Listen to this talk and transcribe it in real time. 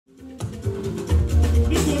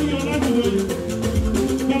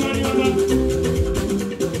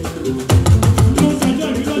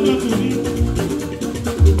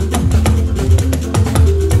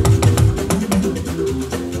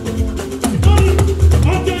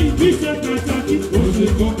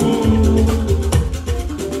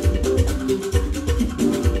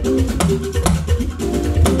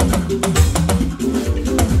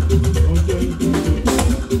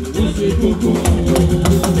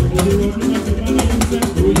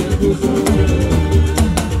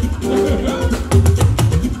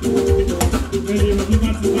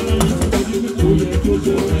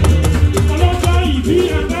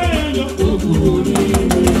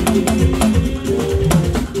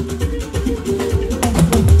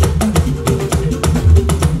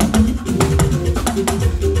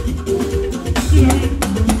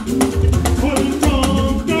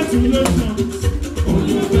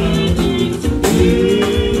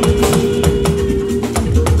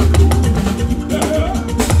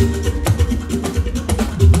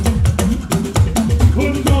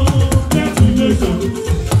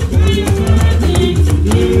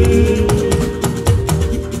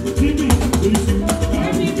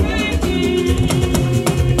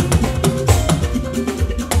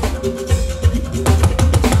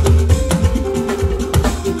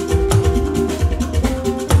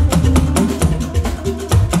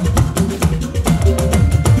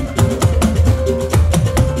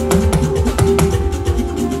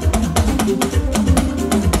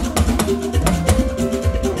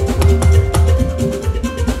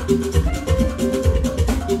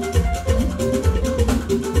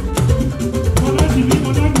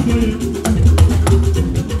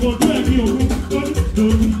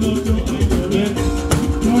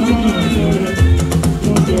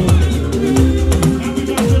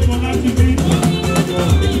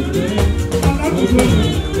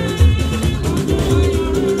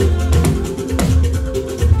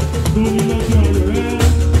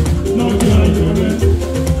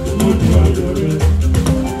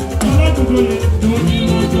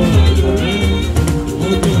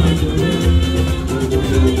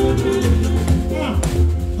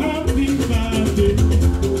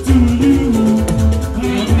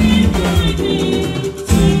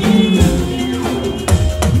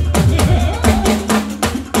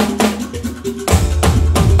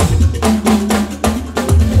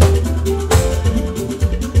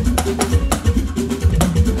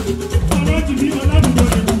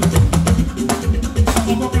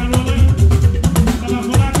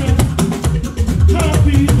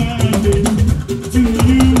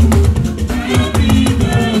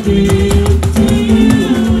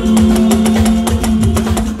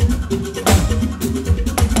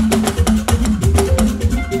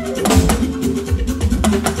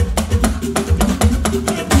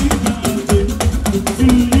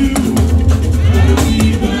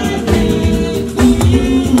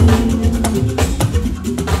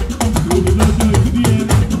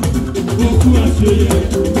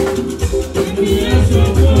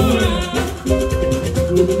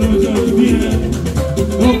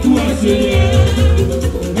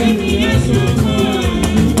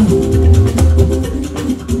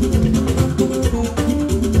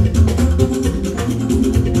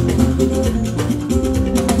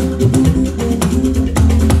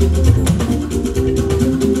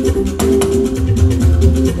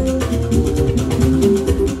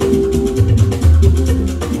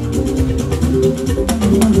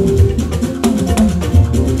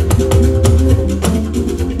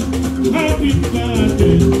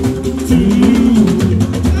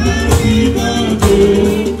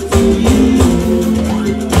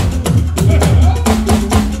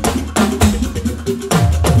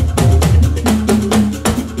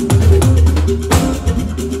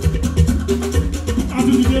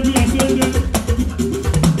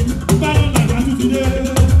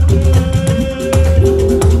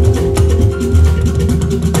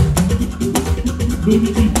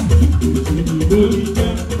Hallelujah.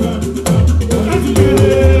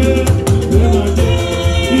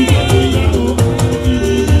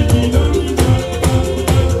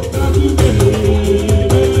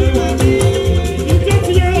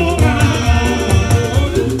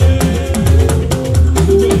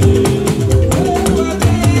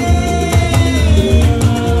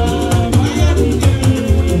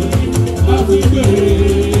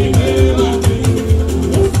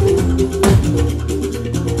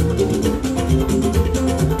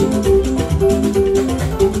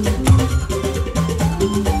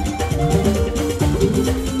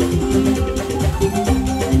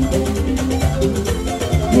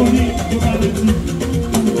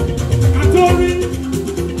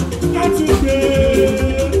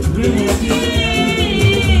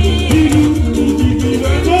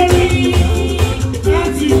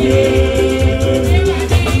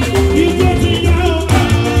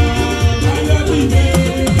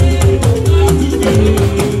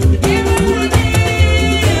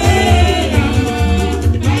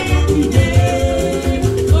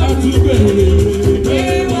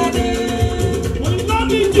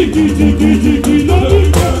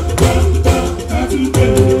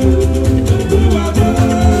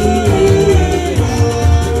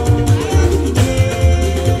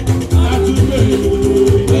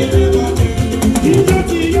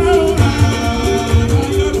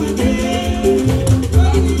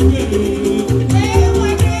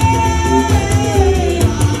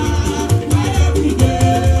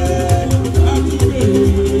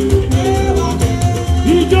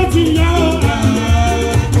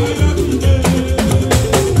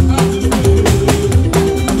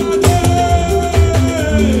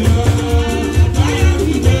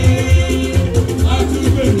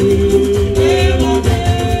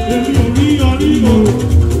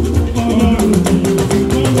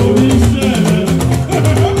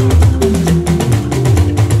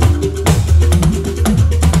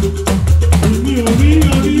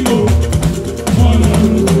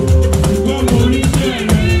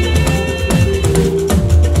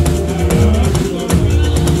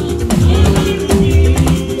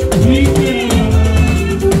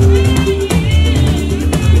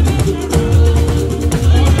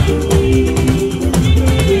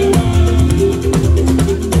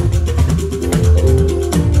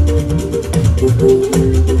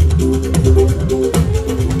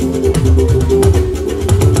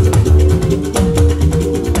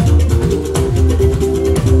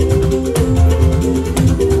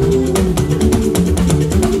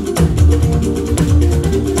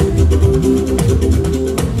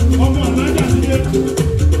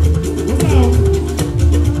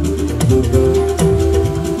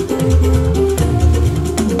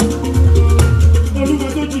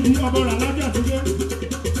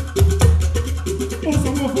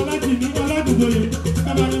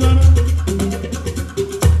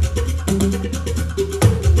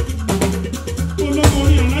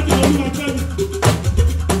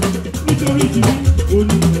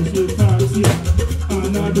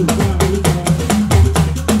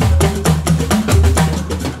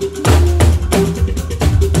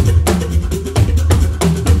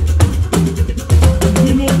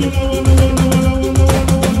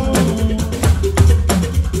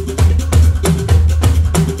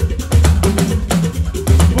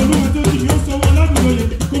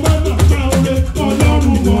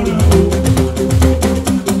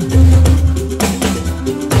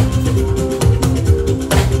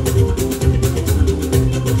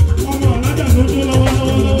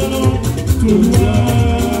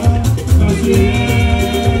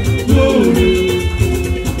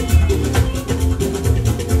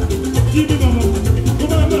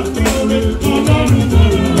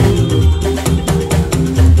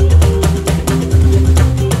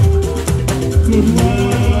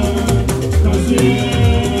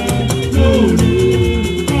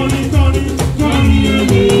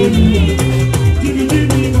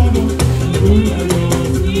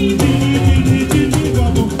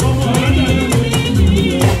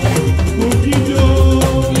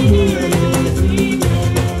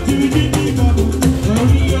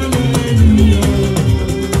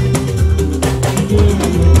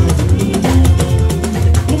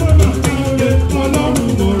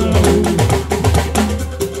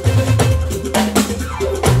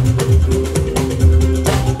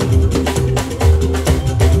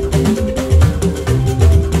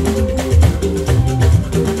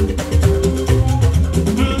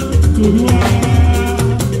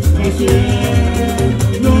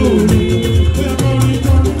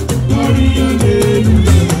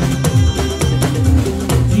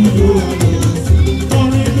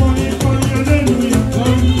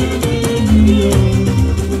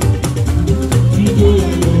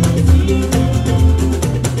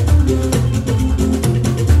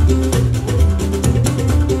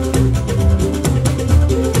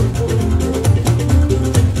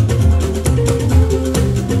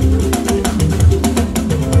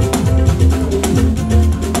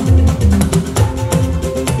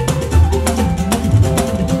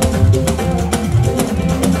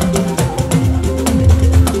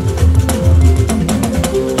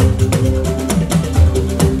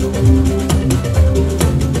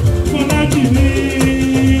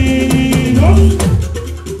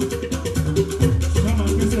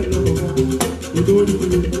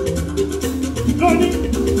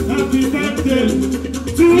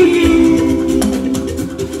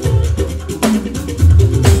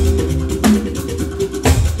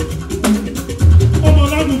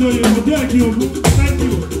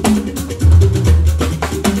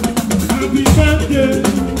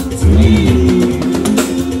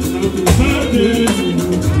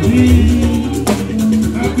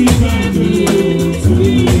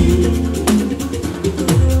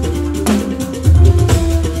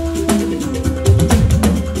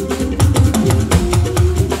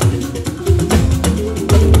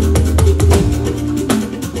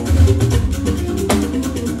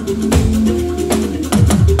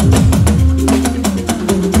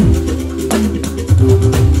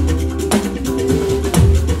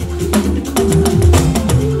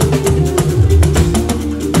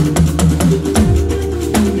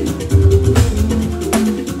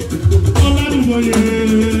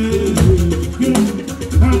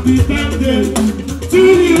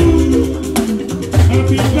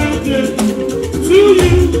 birthday to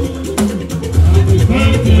you. Happy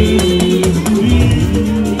birthday to you.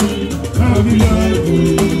 Happy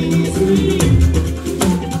birthday to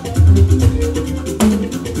you.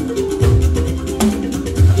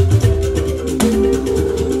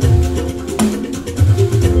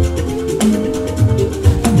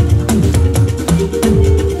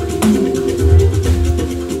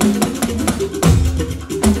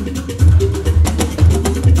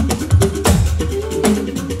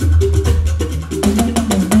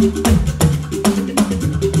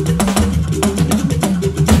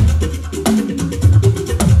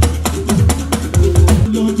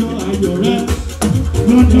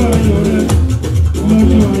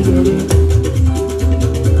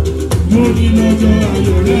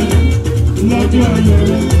 Lọ́jọ́ ayọ̀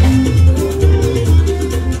rẹ̀.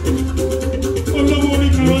 Olówó orí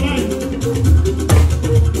Caroline,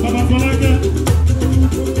 Bàbá Fọlákẹ́,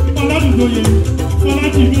 Ọládùnjoyè,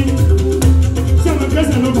 Fọlájìmí,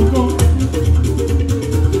 Ṣàmọ̀kẹ́sẹ̀ lọ́kọ̀ọ́kọ́.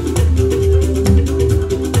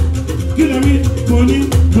 Kí lè rí? Mo ní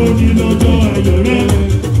lọ́jọ́ ayọ̀ rẹ̀,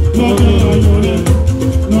 lọ́jọ́ ayọ̀ rẹ̀,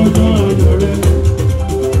 lọ́jọ́ ayọ̀ rẹ̀.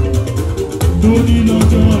 Mo ní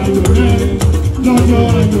lọ́jọ́ ayọ̀ rẹ̀, lọ́jọ́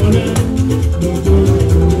ayọ̀ rẹ̀.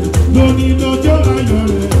 Lóní lọ́jọ́ ayọ̀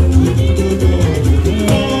rẹ̀,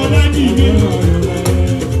 Ọlájìmí,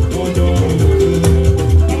 ọjọ́ ayọ̀ rẹ̀,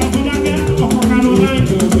 Àfọlákẹ́ ọkọ̀ Caroline,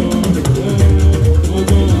 ọjọ́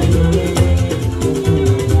ayọ̀ rẹ̀,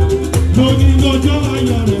 lóní lọ́jọ́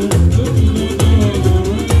ayọ̀ rẹ̀,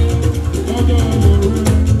 ọjọ́ ayọ̀ rẹ̀,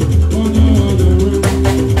 ọjọ́ ayọ̀ rẹ̀,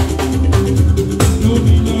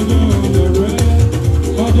 lóní lọ́jọ́ ayọ̀ rẹ̀,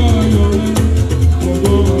 ọjọ́ ayọ̀ rẹ̀.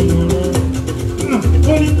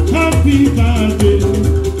 Happy birthday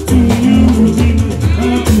to you,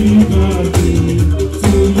 happy birthday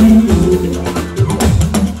to you.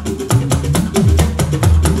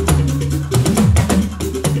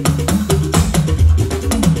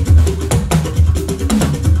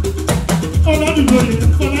 Ọládùnjoyè,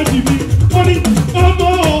 Fọlájìmí, ó ní ọmọ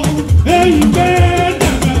èyí fẹ́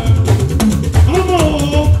dàgbà, ọmọ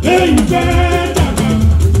èyí fẹ́ dàgbà,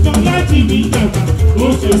 Fọlájìmí dàgbà, ó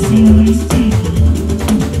ṣe 60.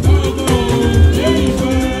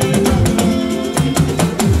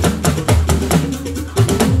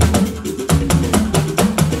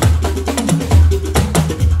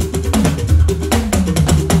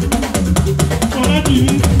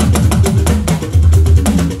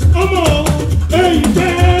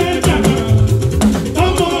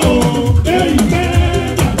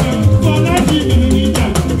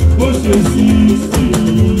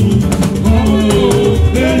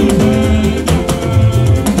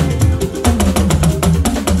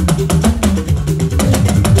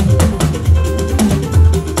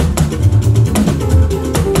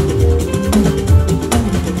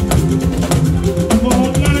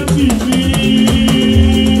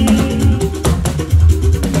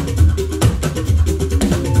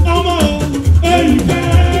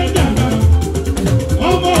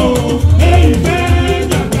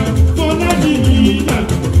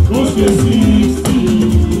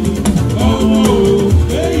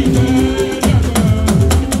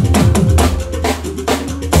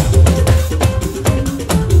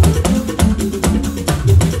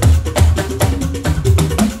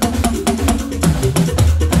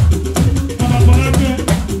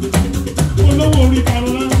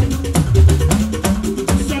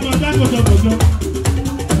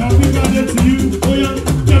 Happy birthday to you. Oh yeah,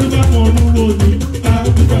 tell me that for Oluwatosin.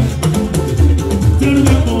 Happy birthday. Tell me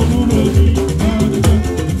that for Oluwatosin.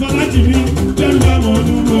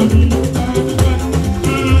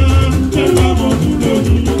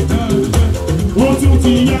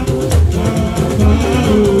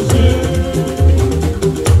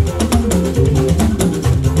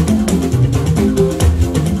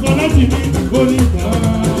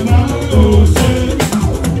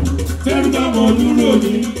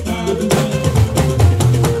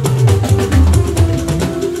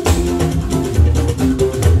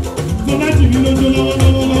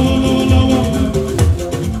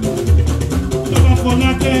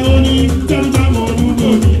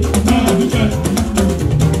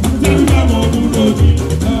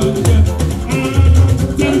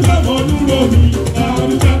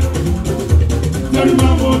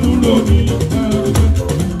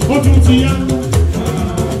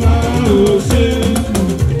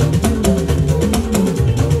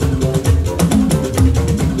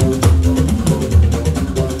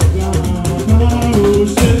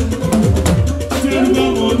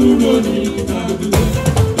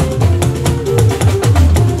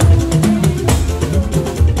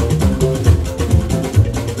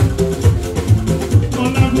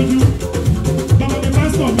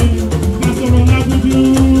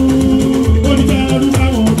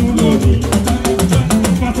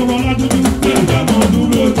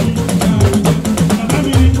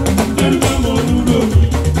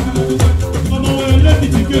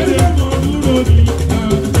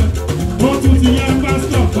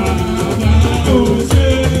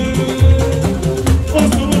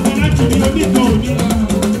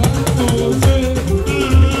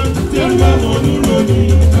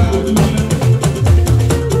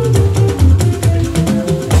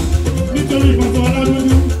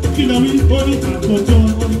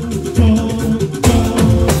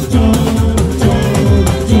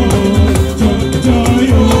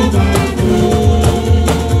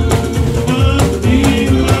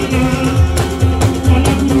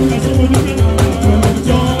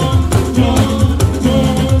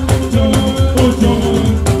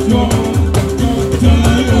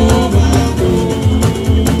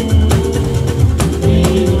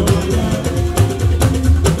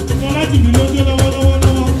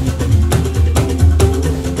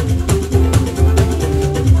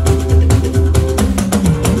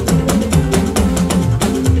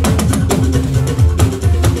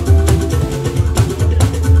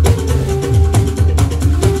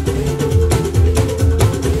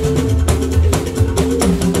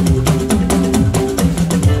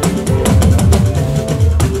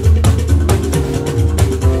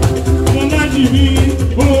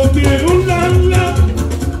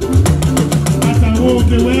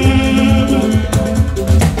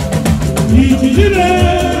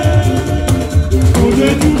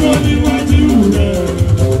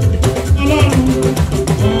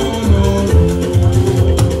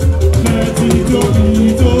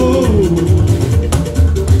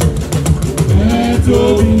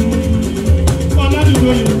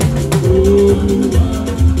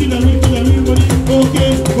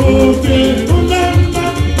 òkè ńlá ńlá,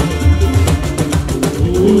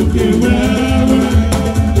 òkè wẹ́wẹ́,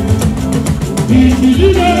 ìjì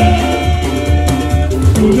líle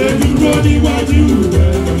kò lè dúró níwájú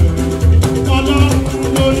rẹ̀. Ọlọ́run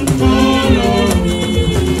ló ń kọ́ ọlọ́run,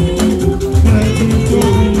 ẹni tó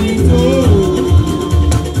ní tó,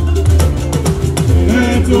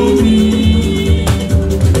 ẹ̀ tó ní.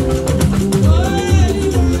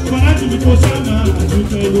 Fọ́lájú mi kò sábà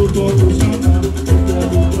àdúgbò ló tọ́ kò sábà àdúgbò ló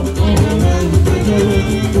tọ́. Ọ̀rọ̀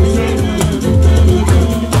kò sábà àdúgbò ló tọ́.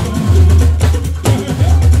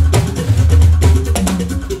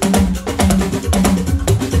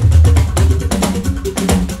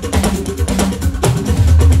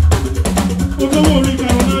 Olówó orí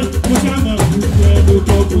Caroline kò sábà àdúgbò ló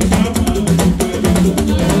tọ́ kò sábà àdúgbò ló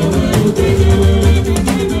tọ́.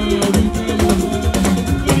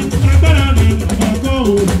 Agbára mi bàbá kọ́ ò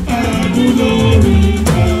àdúgbò lórí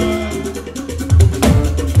ìgbà.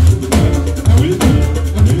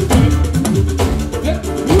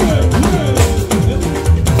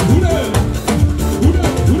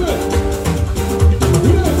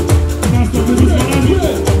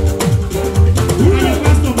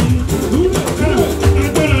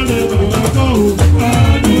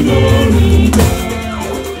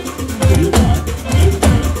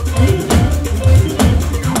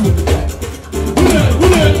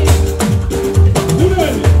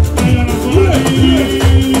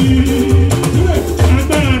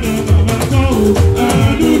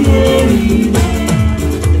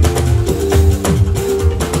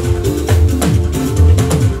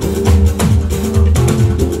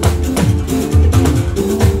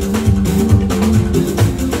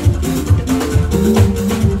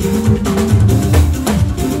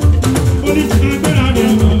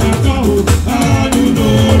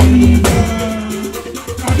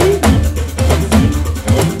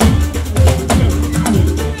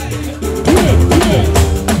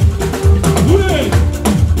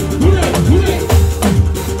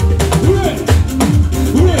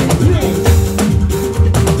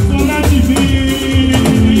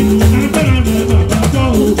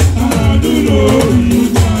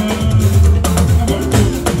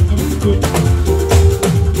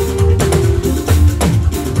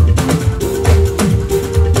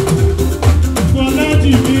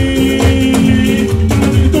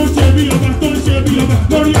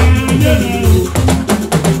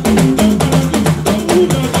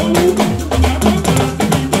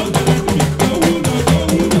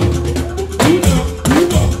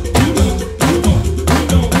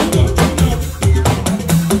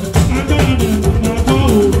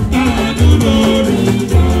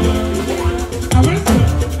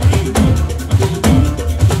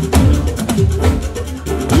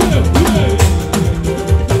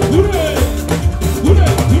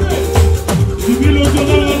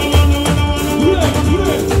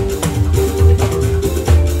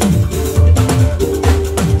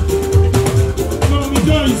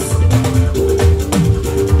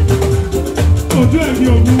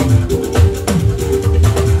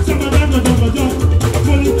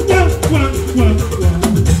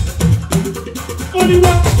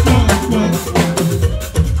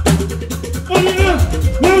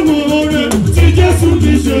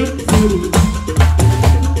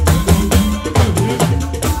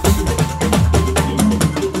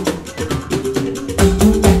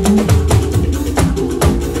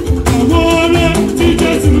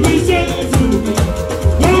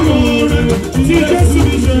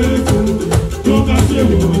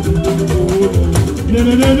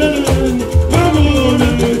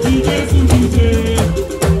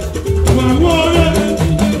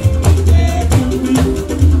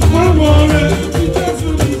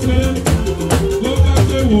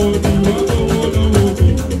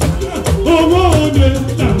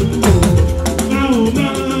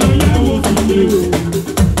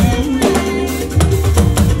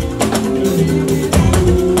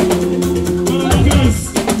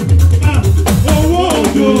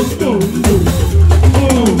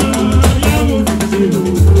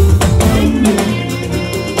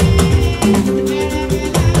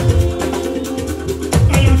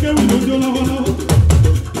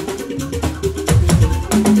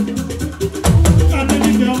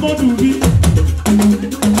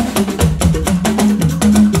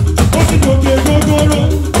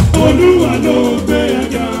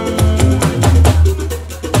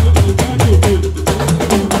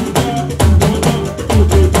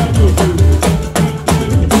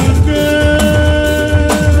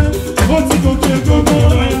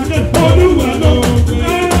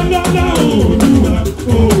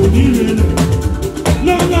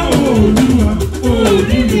 Olúwa, Olúwa,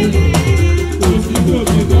 Olúwa.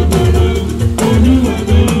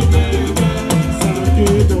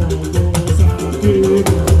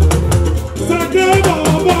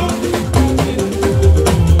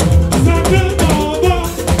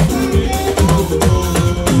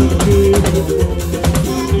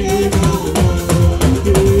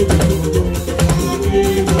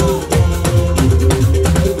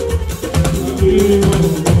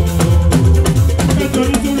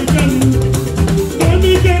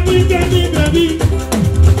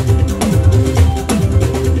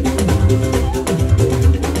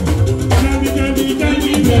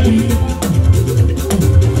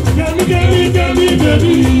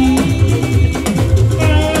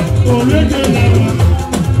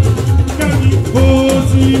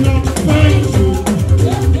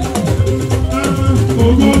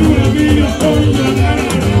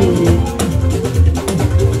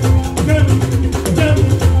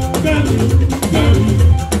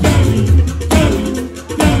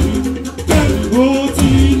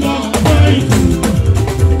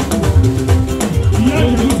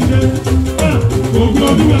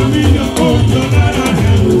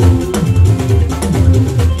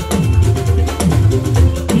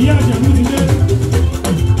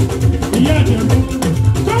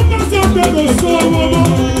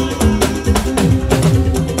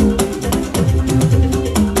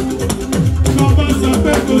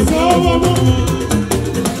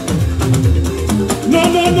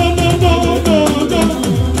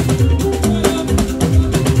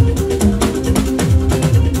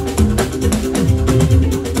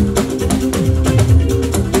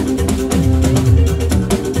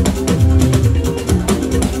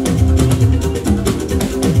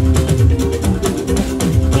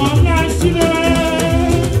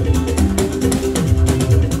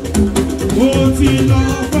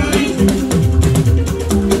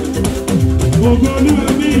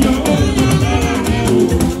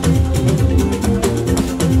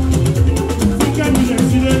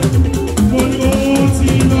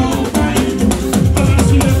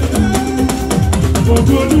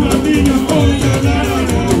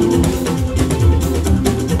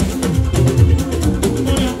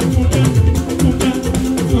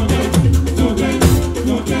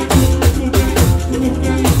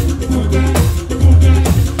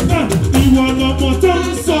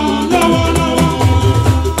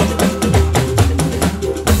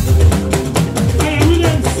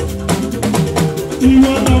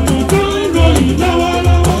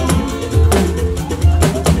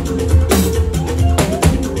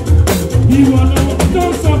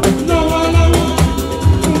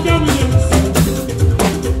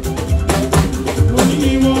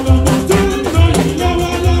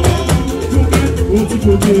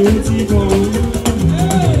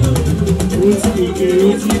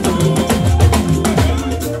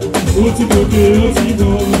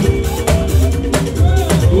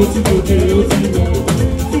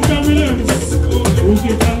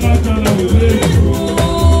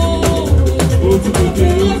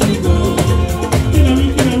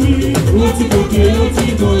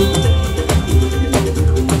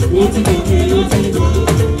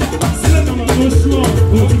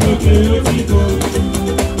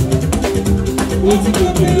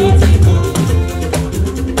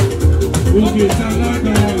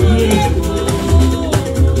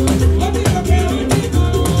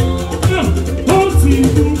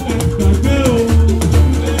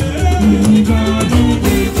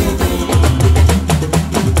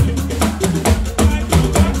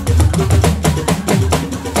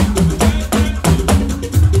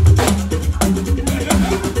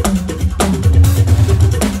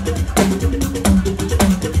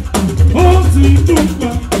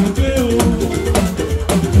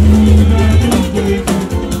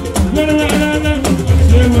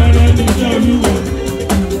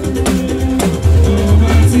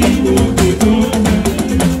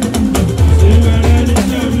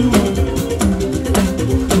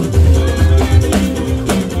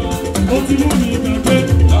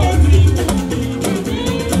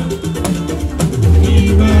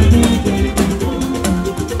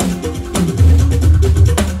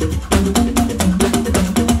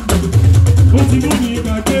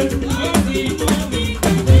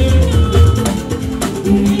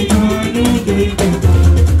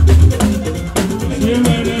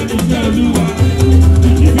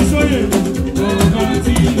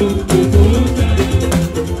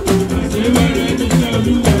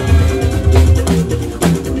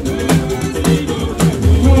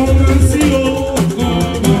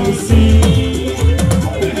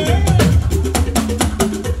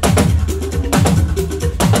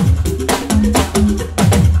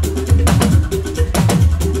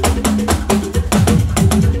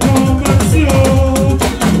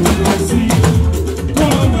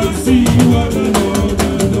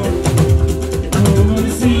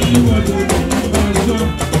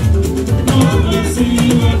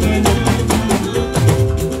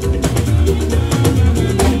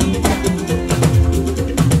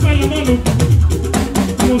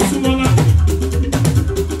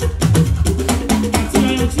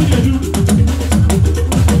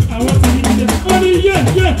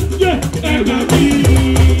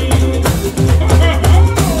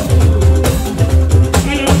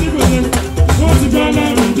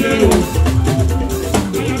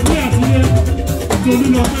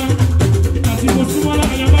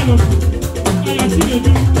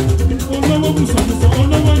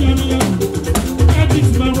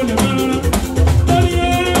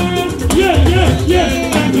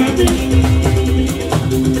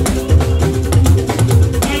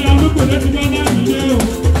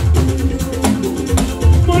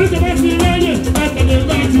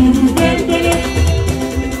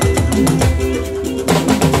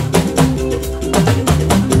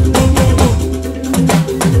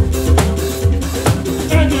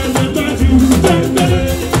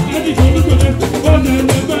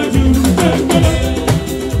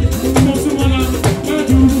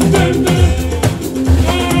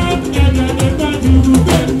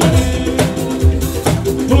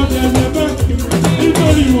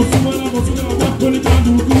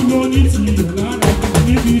 Kálukú ló ní tirẹ̀ lára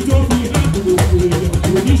níbi tó fi hàn òkú èèyàn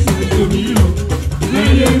kò ní ṣètò mìíràn.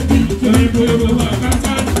 Láyé bí torí pé mo wà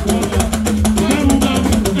kátà nìkan lọ. Báwo bá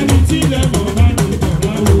ẹni tí ilẹ̀ mọ̀ bá nìkan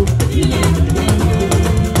báwo ilẹ̀ mọ̀ bá wọ.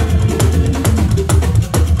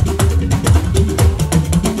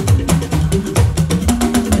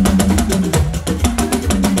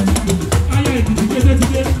 Ayé ìdìdì kété ti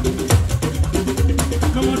dé.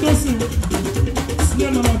 Mama tó sìn,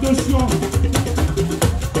 sílẹ̀ mama tó ṣọ́.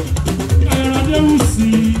 Ayọ̀rọ̀dé wù sí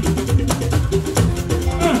i.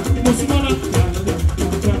 Mo sì mọ́ra.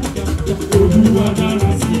 Olúwa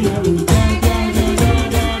dára sí ẹ o.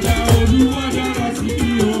 Olúwa dára sí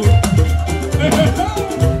i o.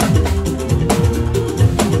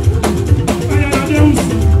 Ayọ̀rọ̀dé wù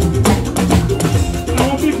sí i.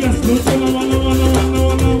 Àwọn bíkẹ́s ló ṣe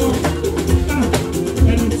lọ́wọ́lọ́wọ́.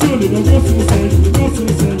 Ẹni tí ò lè lọ bó tún sẹ́yìn.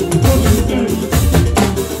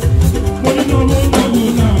 Mo ní náwó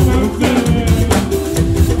náà máa ń fẹ́.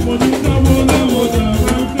 Mo ní náwó náà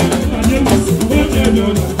máa ń fẹ́. Àdéhùn sí ó jẹ́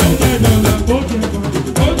dọ́là, ó jẹ́ dọ́là, ó jẹ́ kan,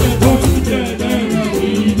 ó jẹ́ tó ti jẹ́ náírà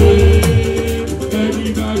ìdè. Ẹni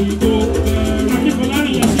báyìí tó fẹ́. Akíkọ̀lá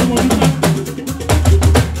nìyẹn ṣe mo dúpẹ́.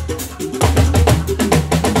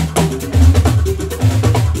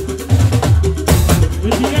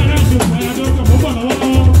 Èdè yàrá ìṣòfò ayádọ́kọ̀ mo bọ̀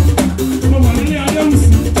lọ́wọ́lọ́wọ́. Mo wà nílé Adéhùn sí,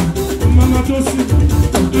 mama tó sí,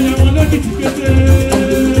 ẹ̀yàwó lẹ́kìtì kété.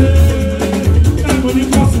 Ẹ̀gbọ́n ní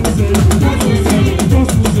kọ́sùn sẹ́yìn.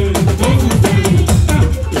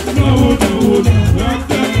 Náwó náà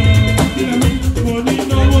fẹ́. Kílẹ̀ mi, mo ní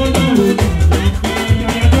náwó náà fẹ́.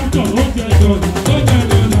 Ayádọ́kọ̀ ó jẹ́ dọ́là, ó jẹ́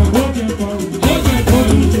dọ́là, ó jẹ́ pàrọ̀, ó jẹ́ tó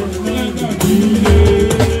ti jẹ́ náírà ìdè.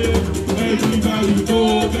 Ẹni báyìí tó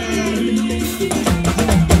fẹ́ rí.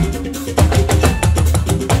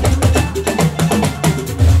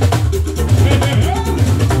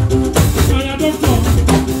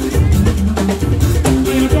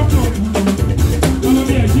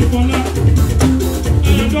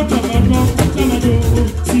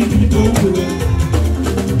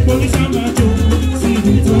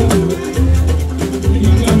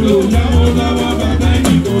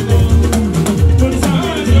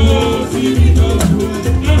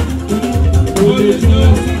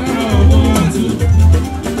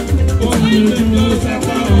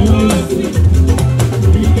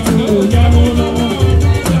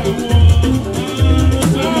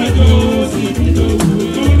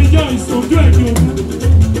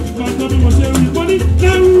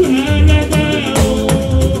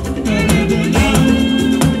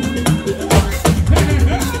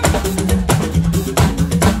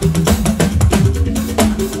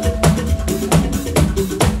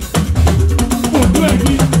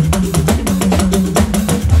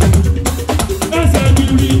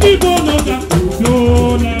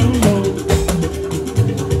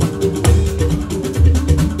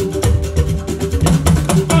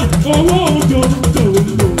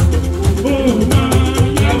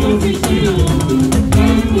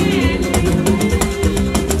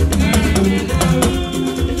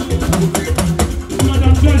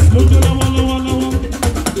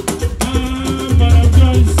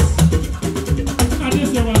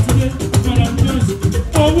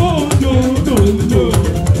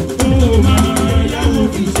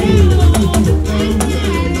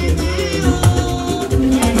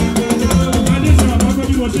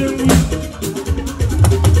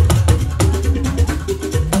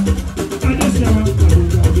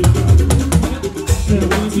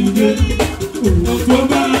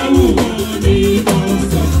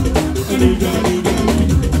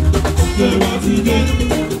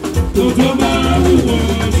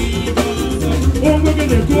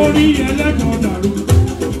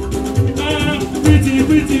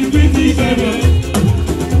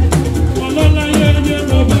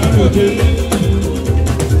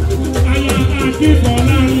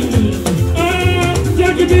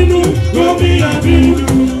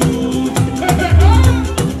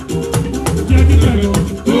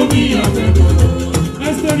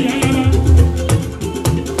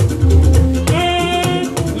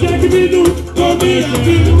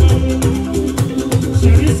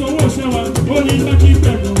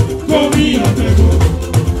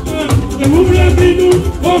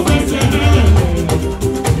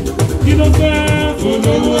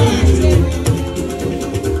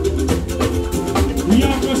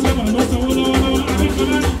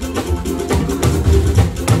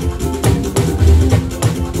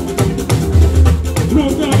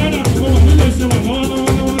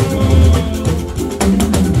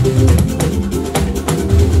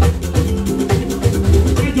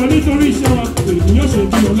 nítorí iṣẹ́ wa ènìyàn ṣe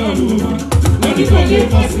bí ọlọ́run wa wọ́n ní kò lè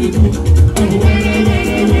pọ̀ sí ibù ẹ̀wọ̀n ẹ̀rọ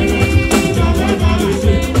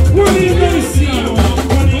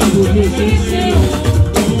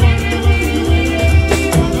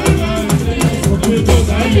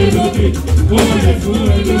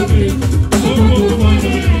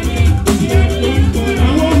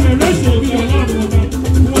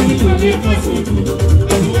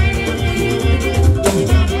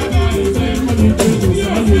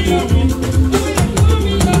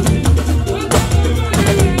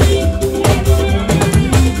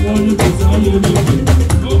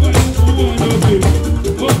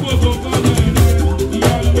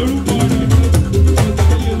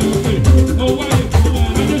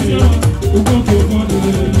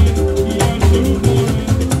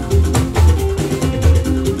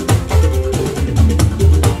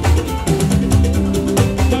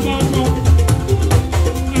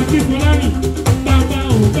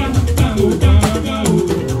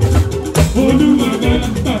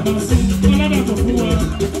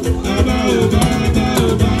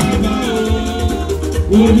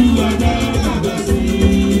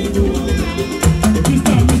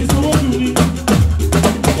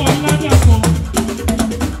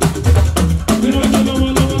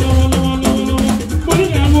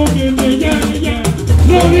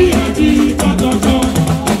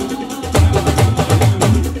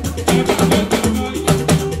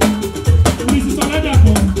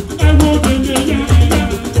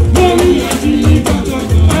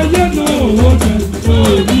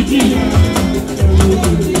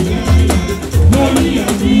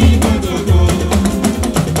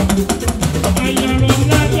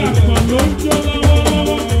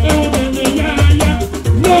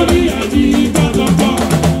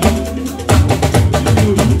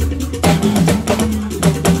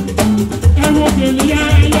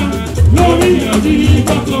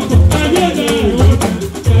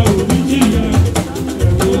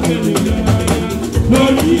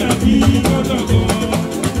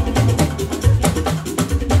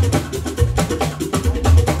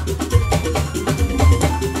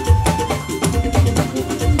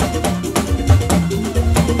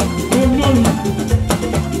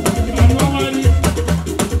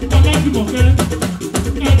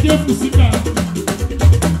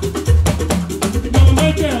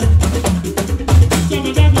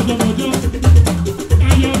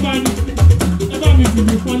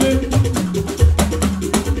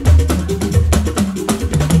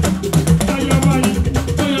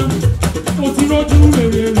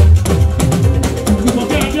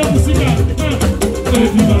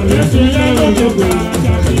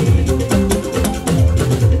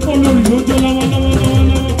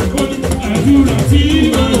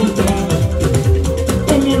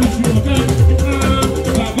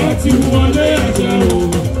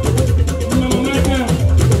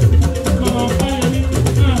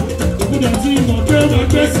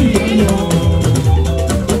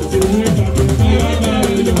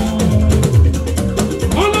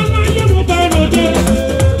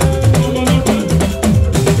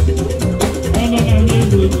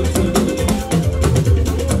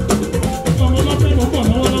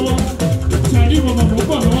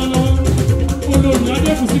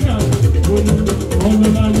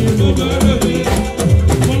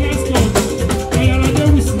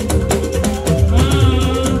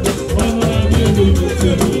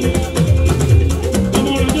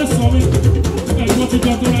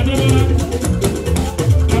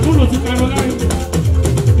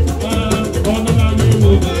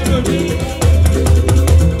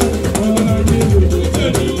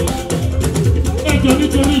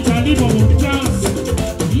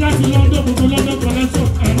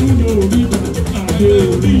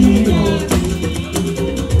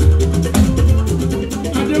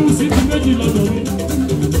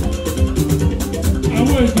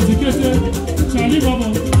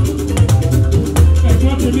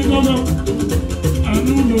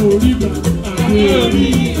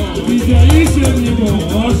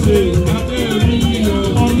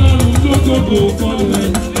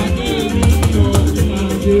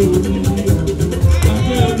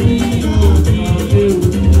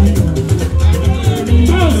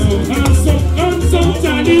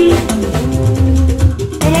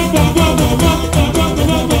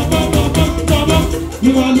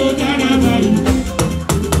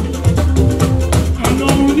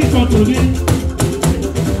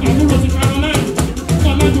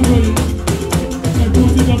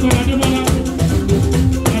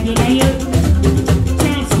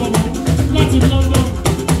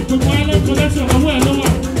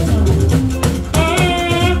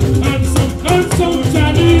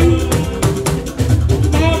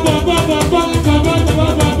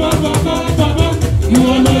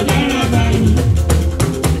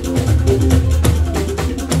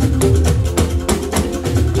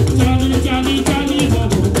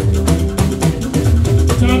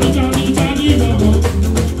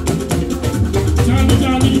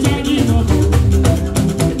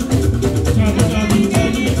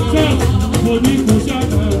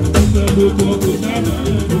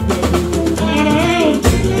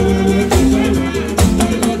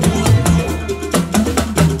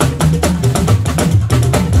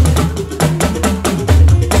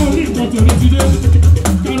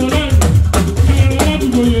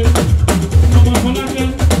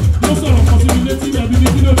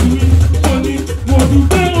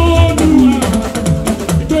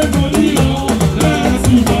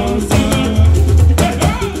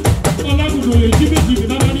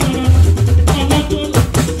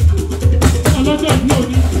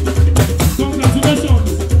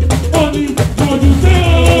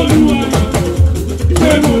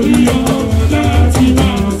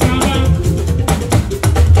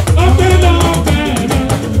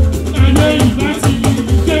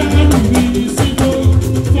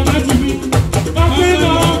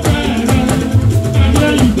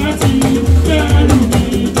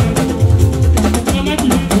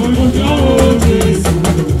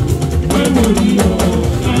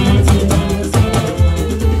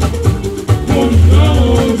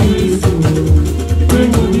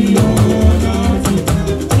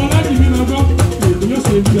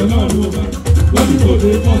lọ́rùn ọba wọ́n ní kò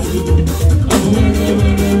dé pọ̀ sí i àwọn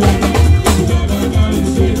wẹ́rẹ́wẹ́rẹ́wẹ́rẹ́ ìjọba bá ń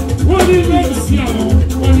ṣe wọ́n ní bẹ́ẹ̀ sí àwọn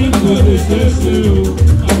wọ́n ní kò lè ṣe é ṣe o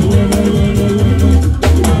àwọn wẹ́rẹ́wẹ́rẹ́wẹ́rẹ́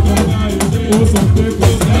ìjọba bá ń ṣe ó sọ pé kò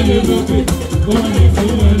sáyé lókè wọ́n lè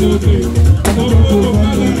fún ẹ lókè lórúkọ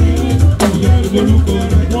balẹ̀ ìyá lórúkọ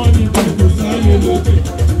rẹ̀ wọ́n ní pé kò sáyé lókè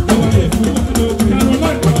wọ́n lè fún ẹ lókè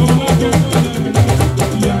kárọ̀láìpẹ́ ọlọ́jọ́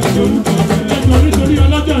ìyá lórúkọ rẹ̀ ẹ̀jọ̀ nítorí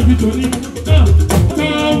ọlọ́jọ́ ìbí tòní náà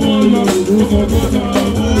táwọn lọ òfófó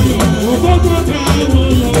táwọn lọ òfófó táwọn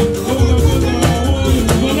lọ òfófó táwọn lọ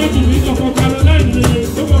ọlọ́jọ́ ìbí kọ̀kọ́ kárọ̀láìpẹ́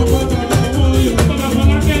òfófó táwọn lọ bàbá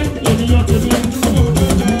Fọlákẹ́ ènìyàn tèmi òfófó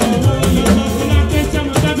táwọn lọ Fọlákẹ́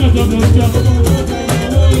sẹ́wọ̀n dábẹ̀dọ̀dọ̀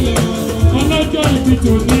ọlọ́jọ́ ìbí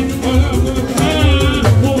tòní òfófó táwọn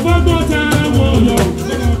lọ òfófó táwọn lọ.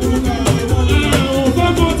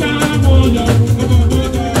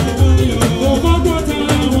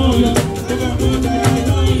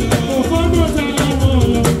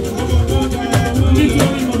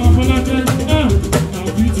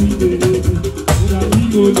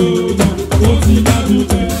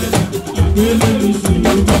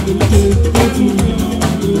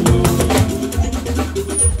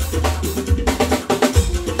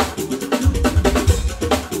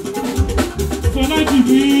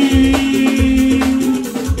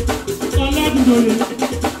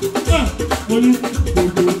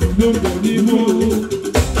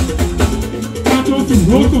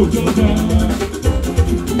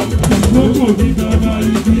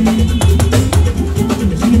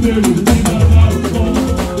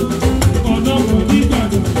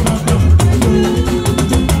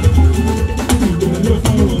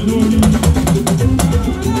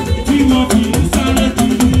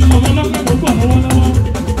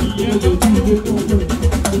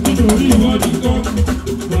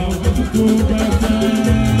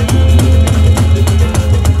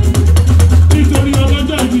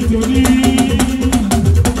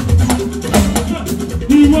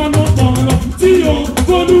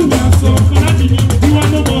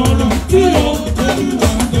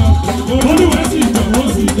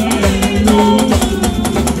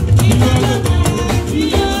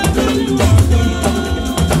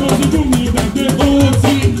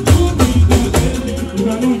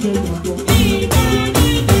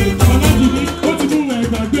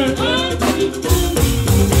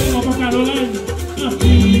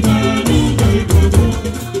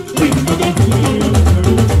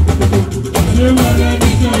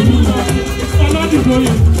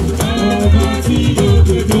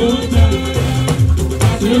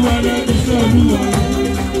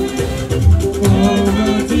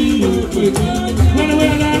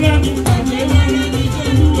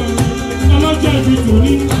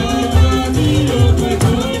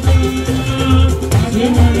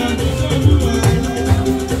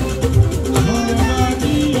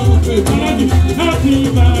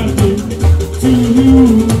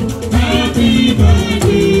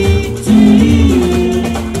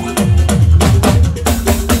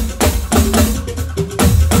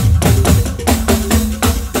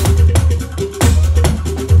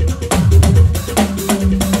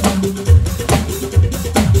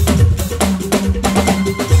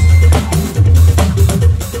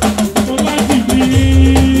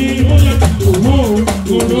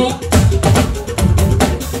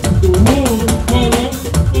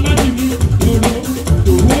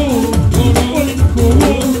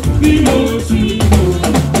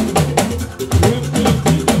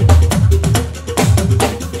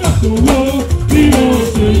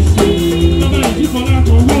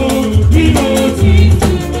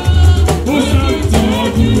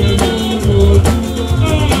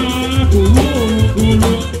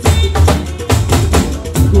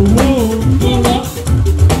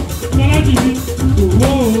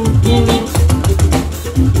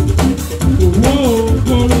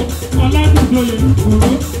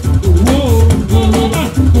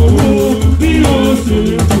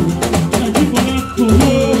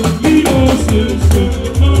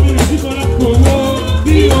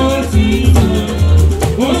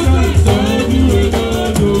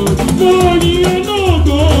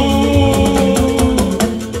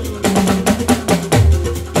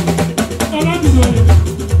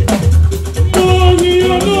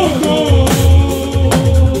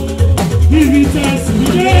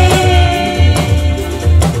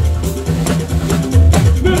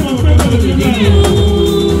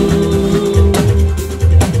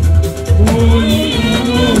 Oh, yeah.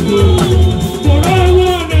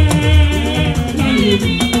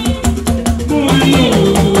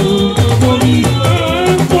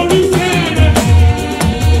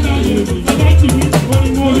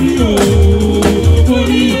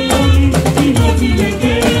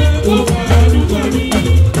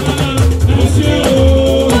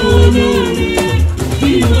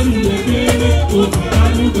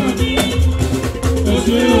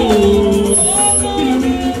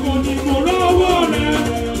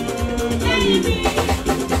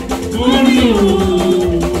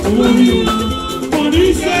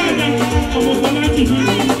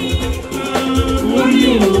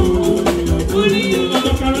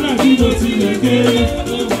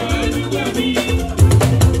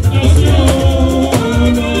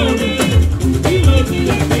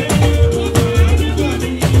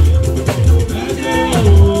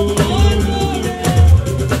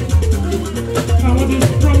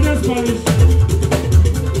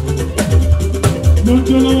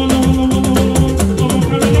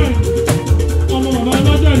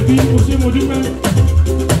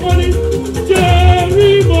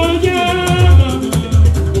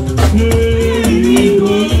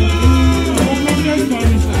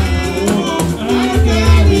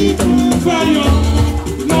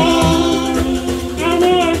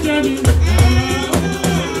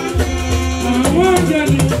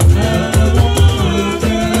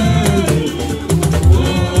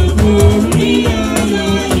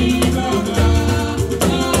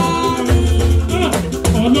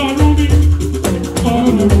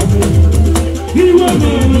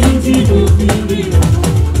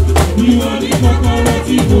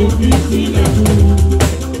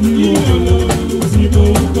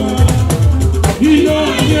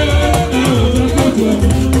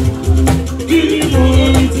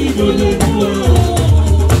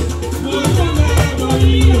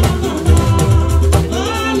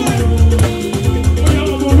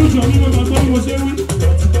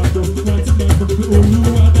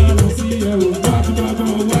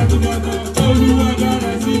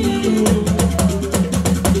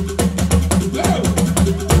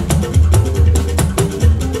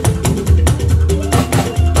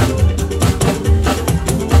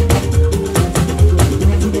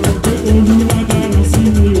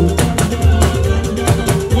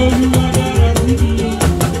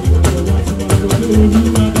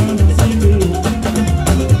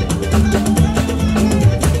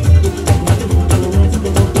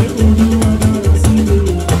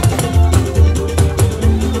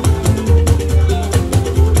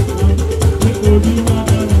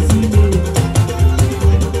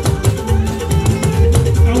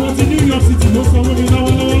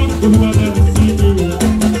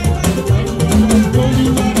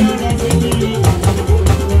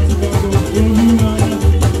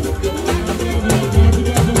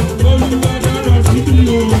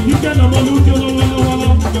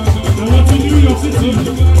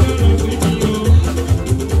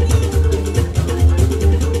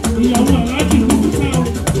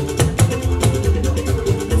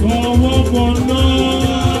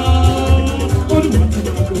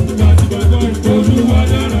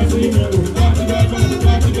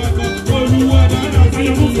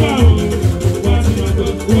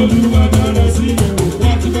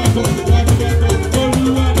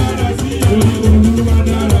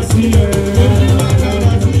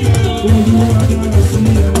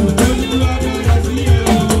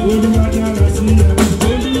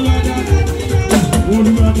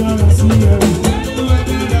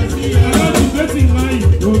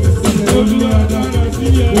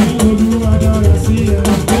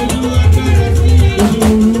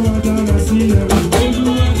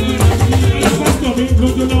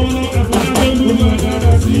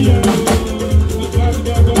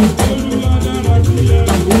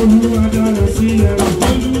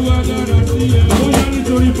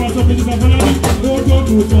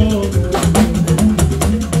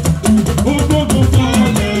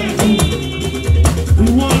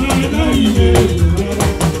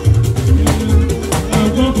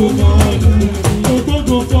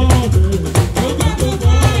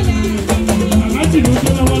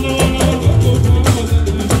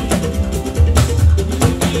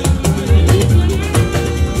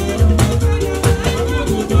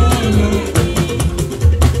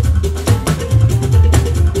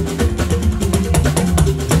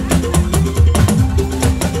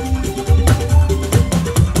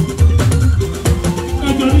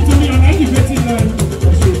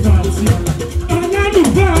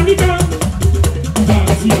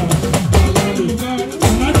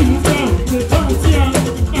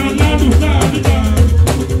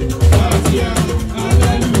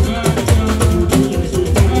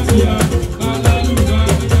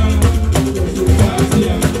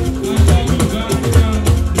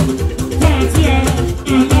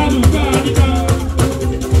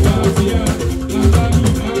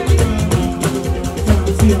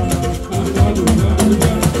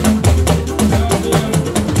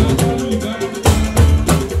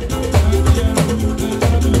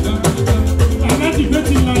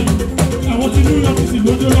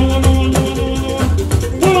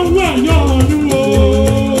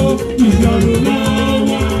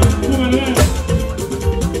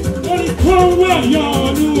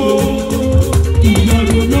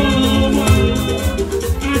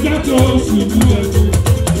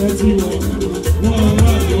 One.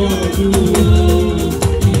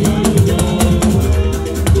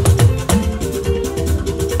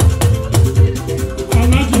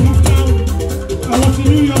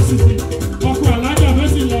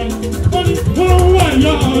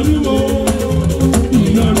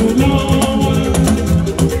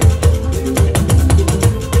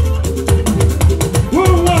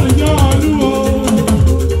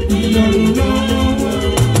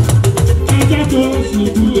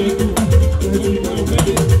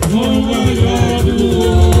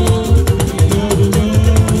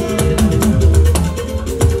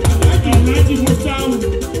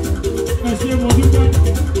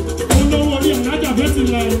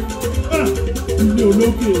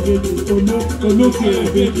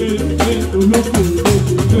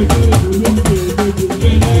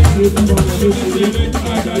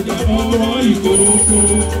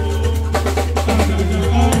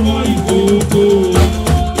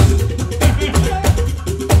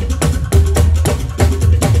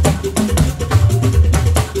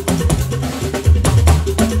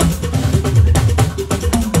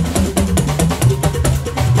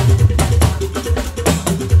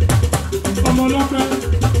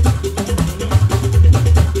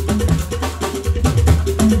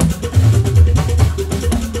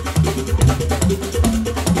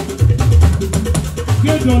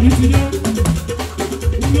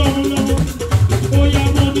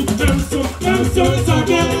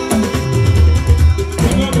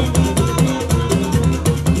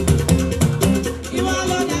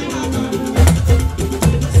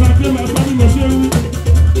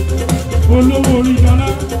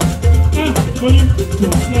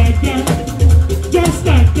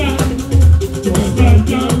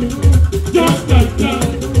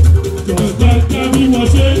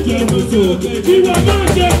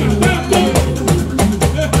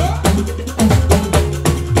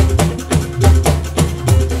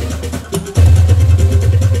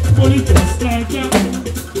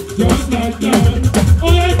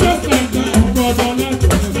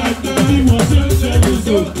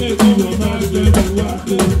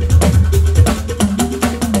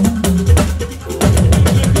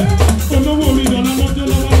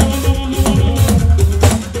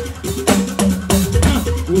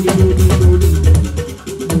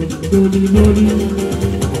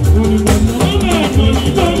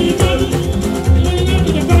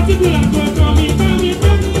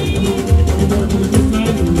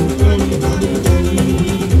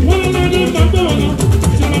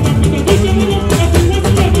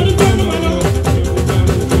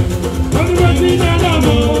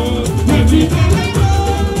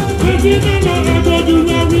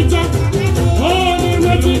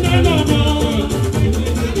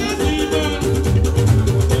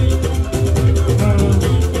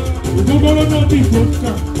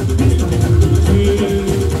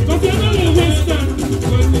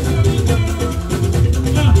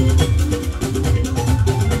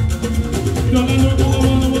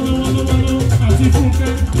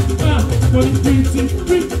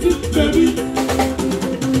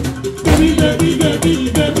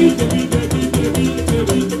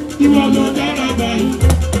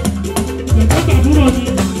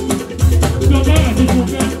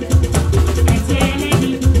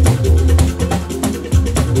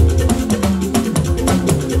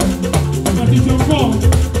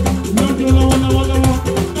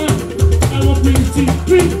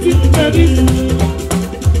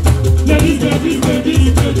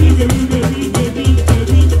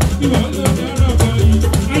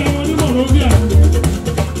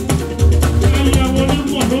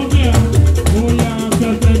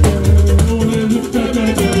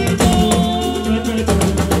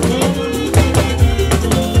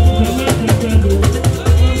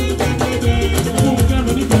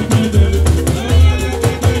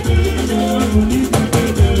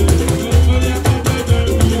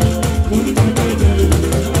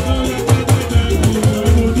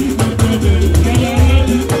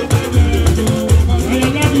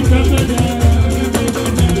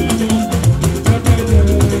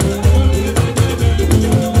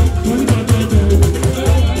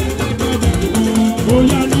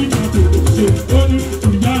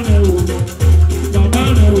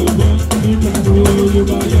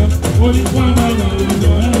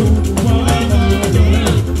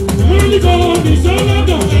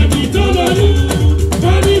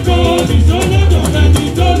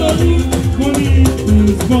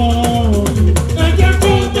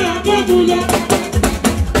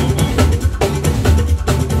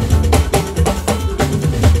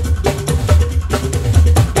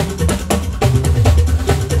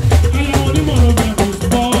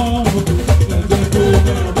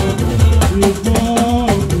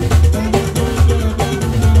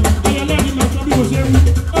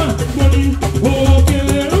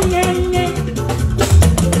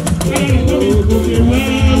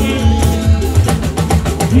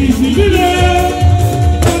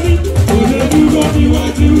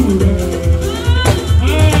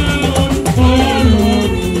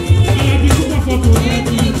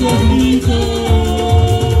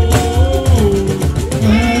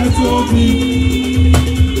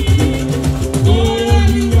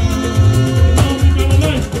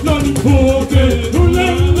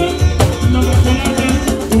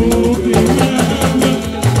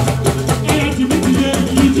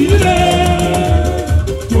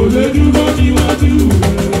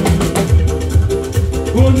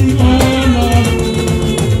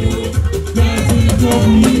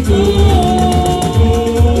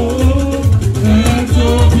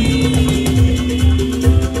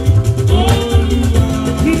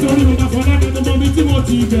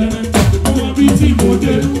 ti bẹ̀rẹ̀, ọmọ bí tí mo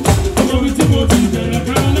dé, ọmọ bí tí mo ti bẹ̀rẹ̀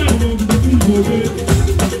kálá ọmọ bí tí mo dé.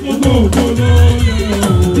 Gbogbo ògo ló yẹ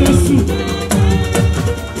Jésù.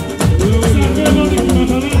 Ṣàgbé lórí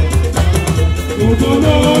ìbàdàn náà. Ògo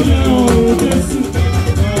ló yẹ Jésù.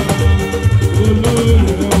 Ògo ló yẹ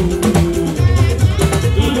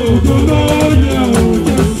Ògo ló yẹ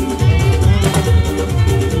Jésù.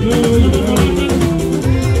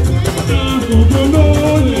 Ògo ló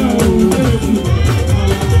yẹ Jésù.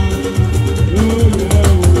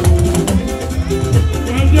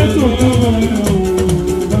 Ajé tó kọ́ ẹ̀ o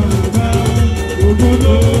bàbá. Ògo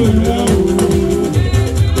ló yẹ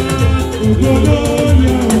Ògo ló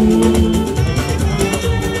yẹ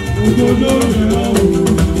Ògo ló yẹ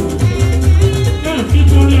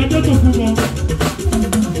nítorí ajé tó kú mọ́.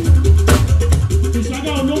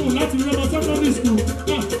 Ìṣàgá olóhùn láti rẹ́mọ secondary school.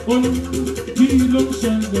 Ó ní kí ló ń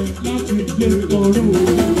ṣẹlẹ̀ láti ilé ọ̀run o.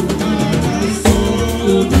 Sọ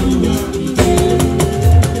Olúwa ìdè.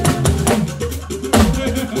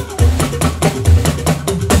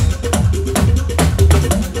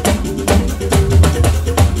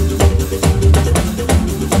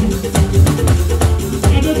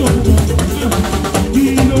 Ajé tó kú mọ́. Kí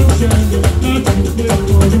ló ń ṣẹlẹ̀ láti ilé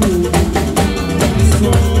ọ̀run o.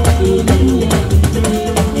 Sọ Olúwa ìdè.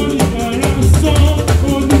 Ó ní ara sọ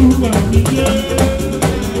Olúwa ìdè.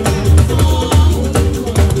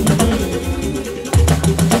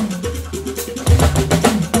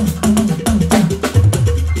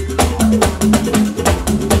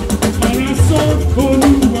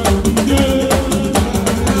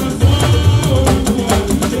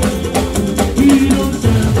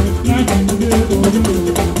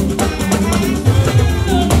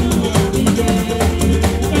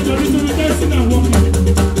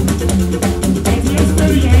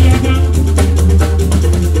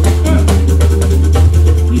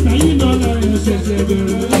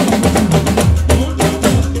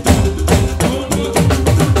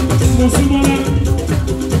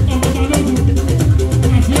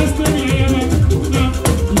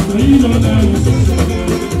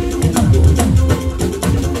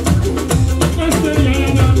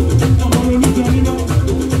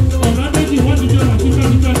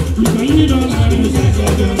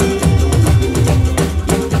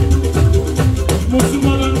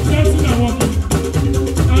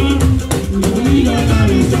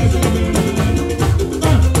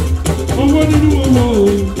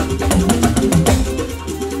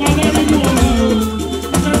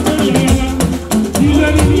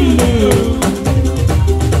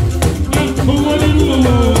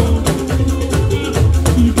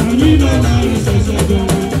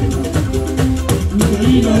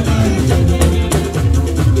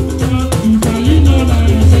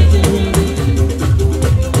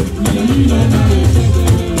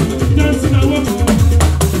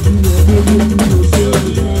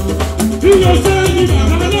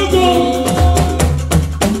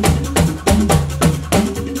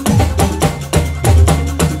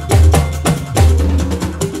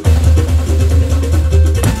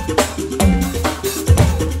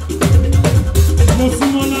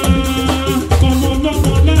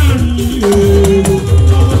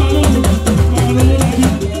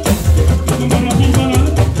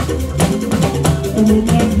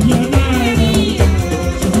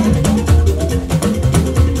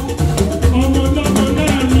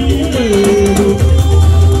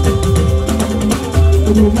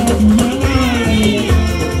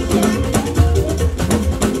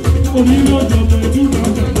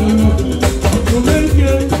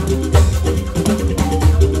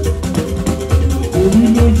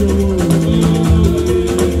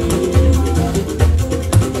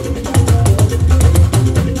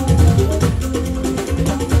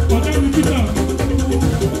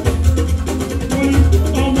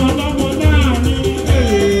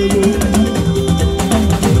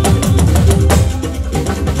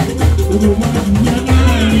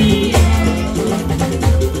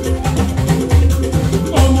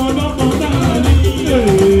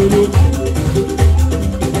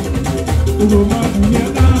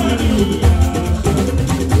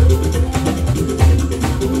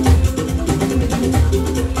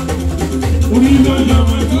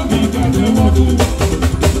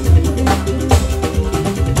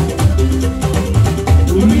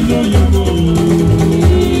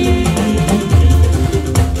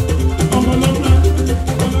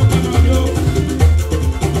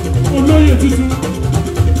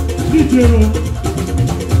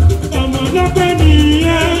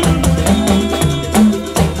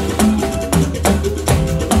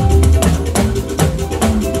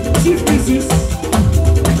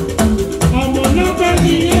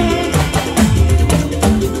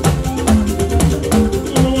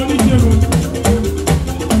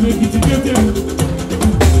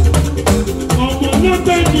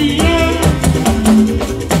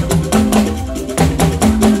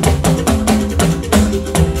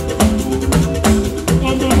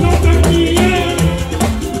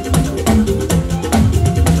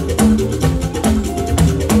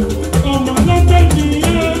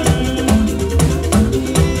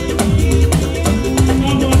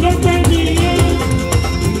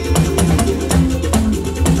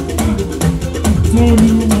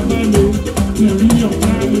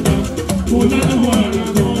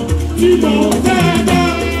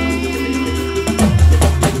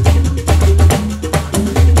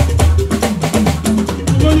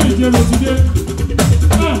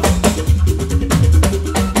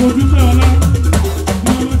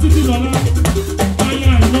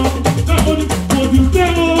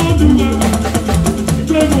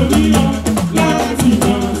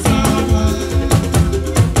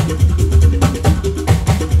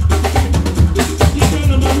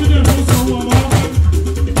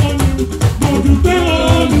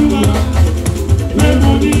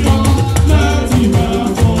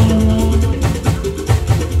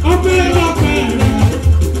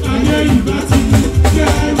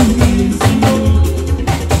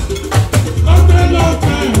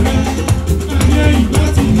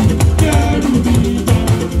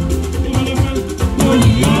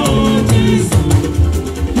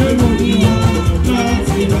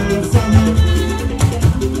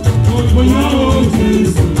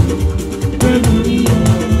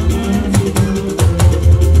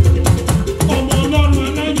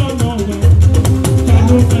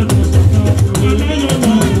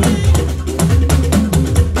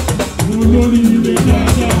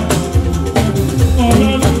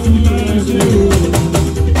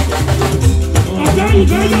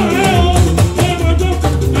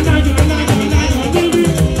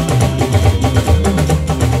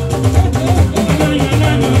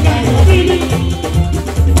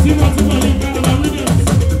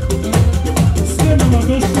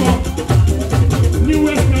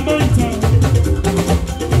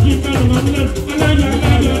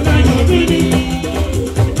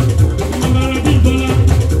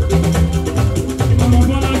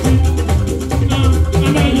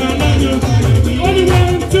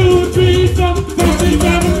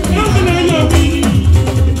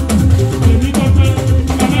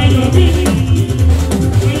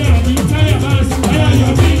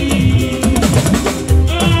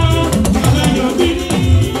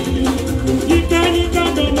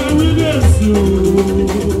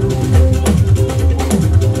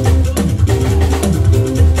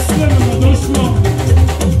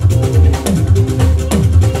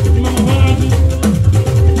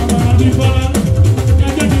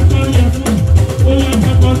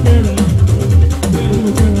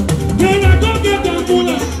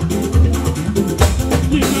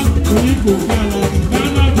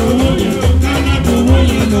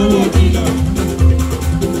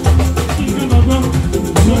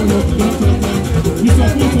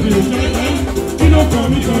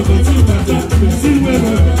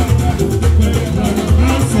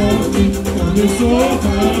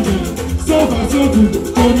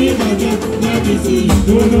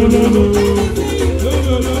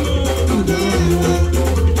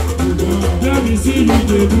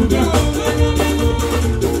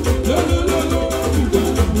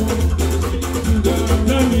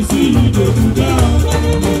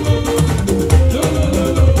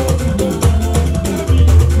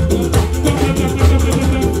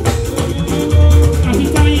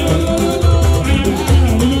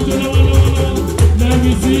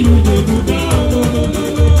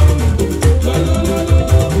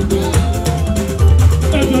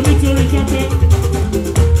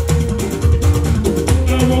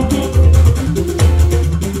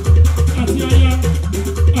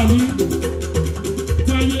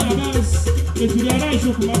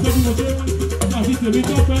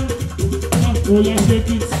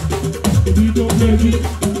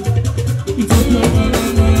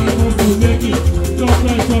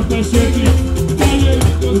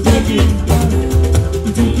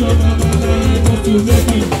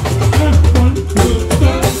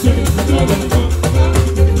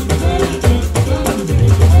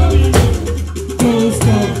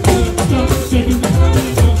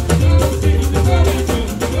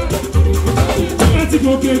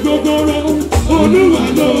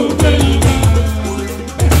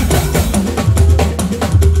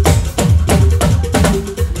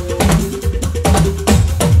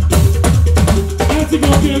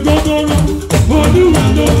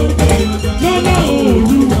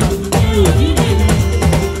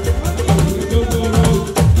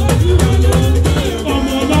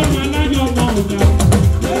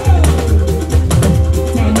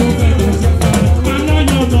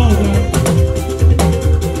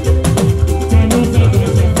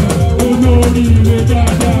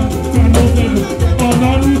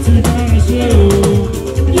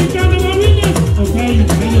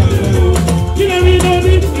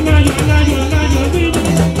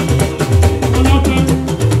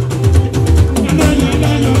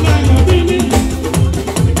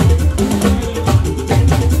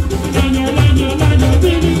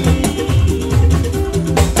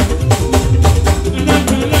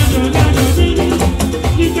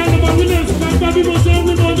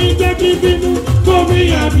 For me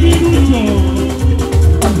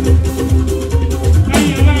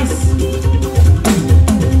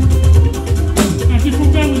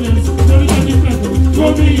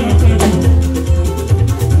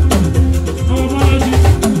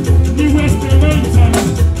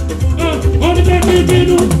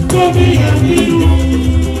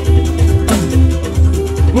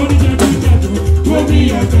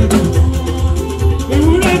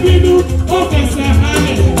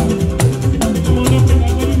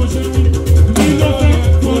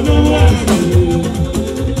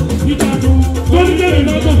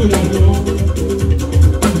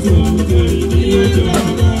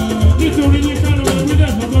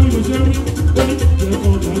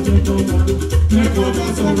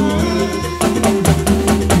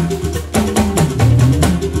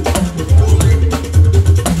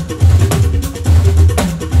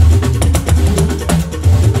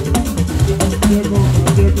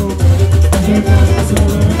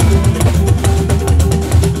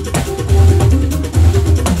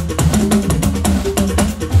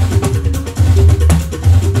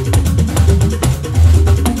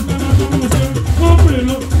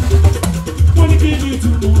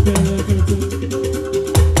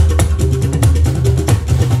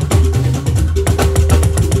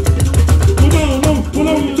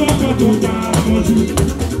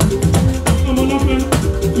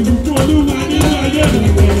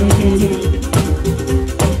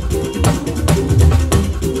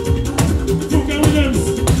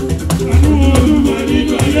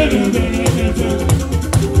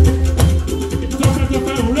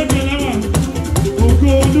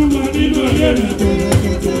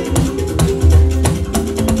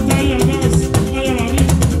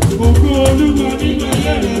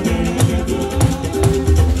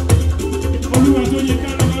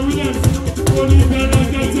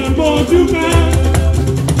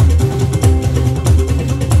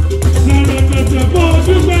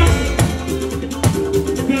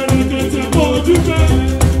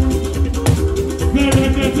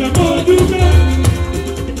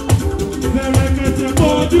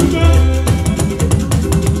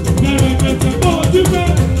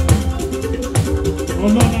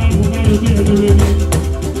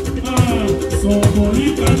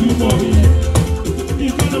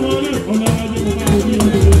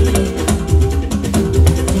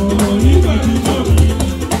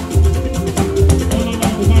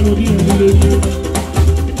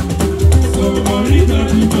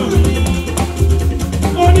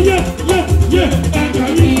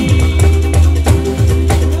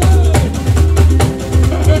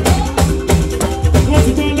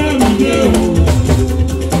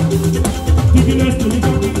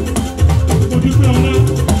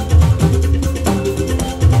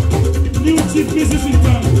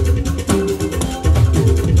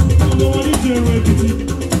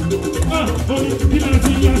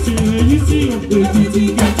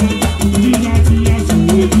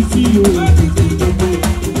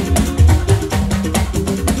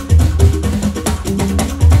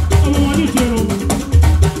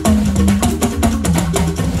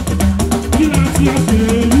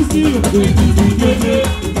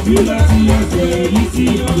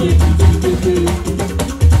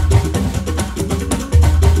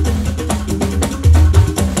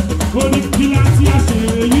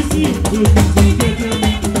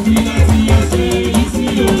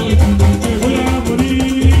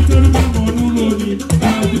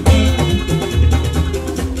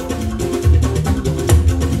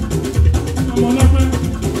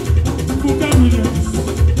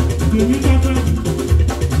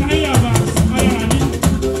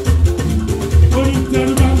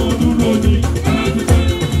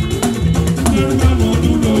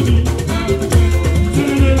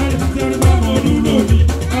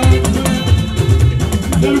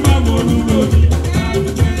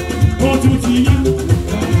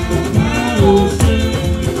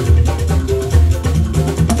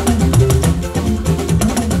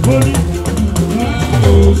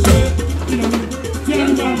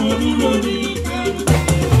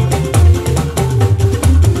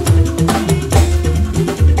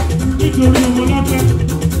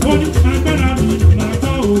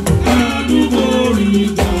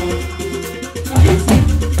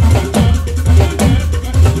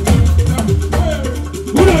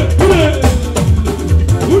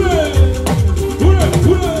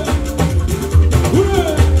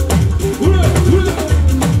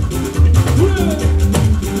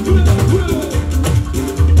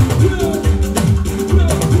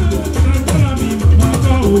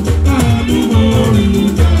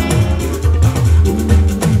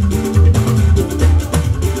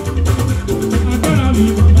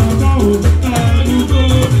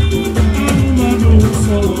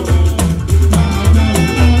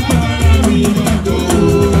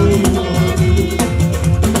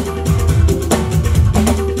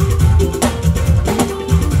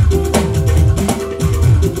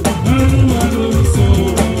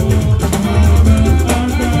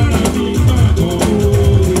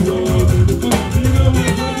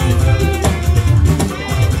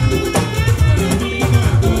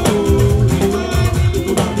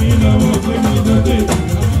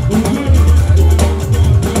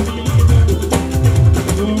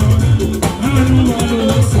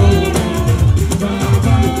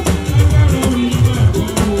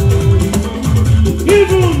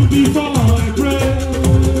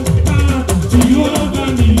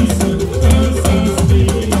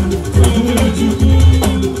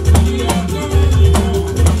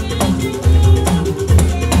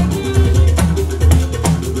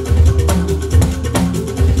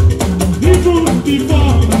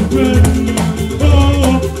before my prayer.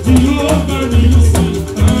 Oh, Jehovah Nissi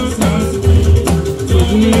answers me. The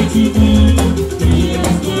way to go, He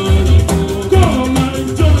has done it. Come and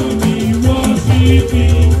join me,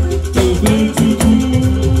 worshiping. The way to go.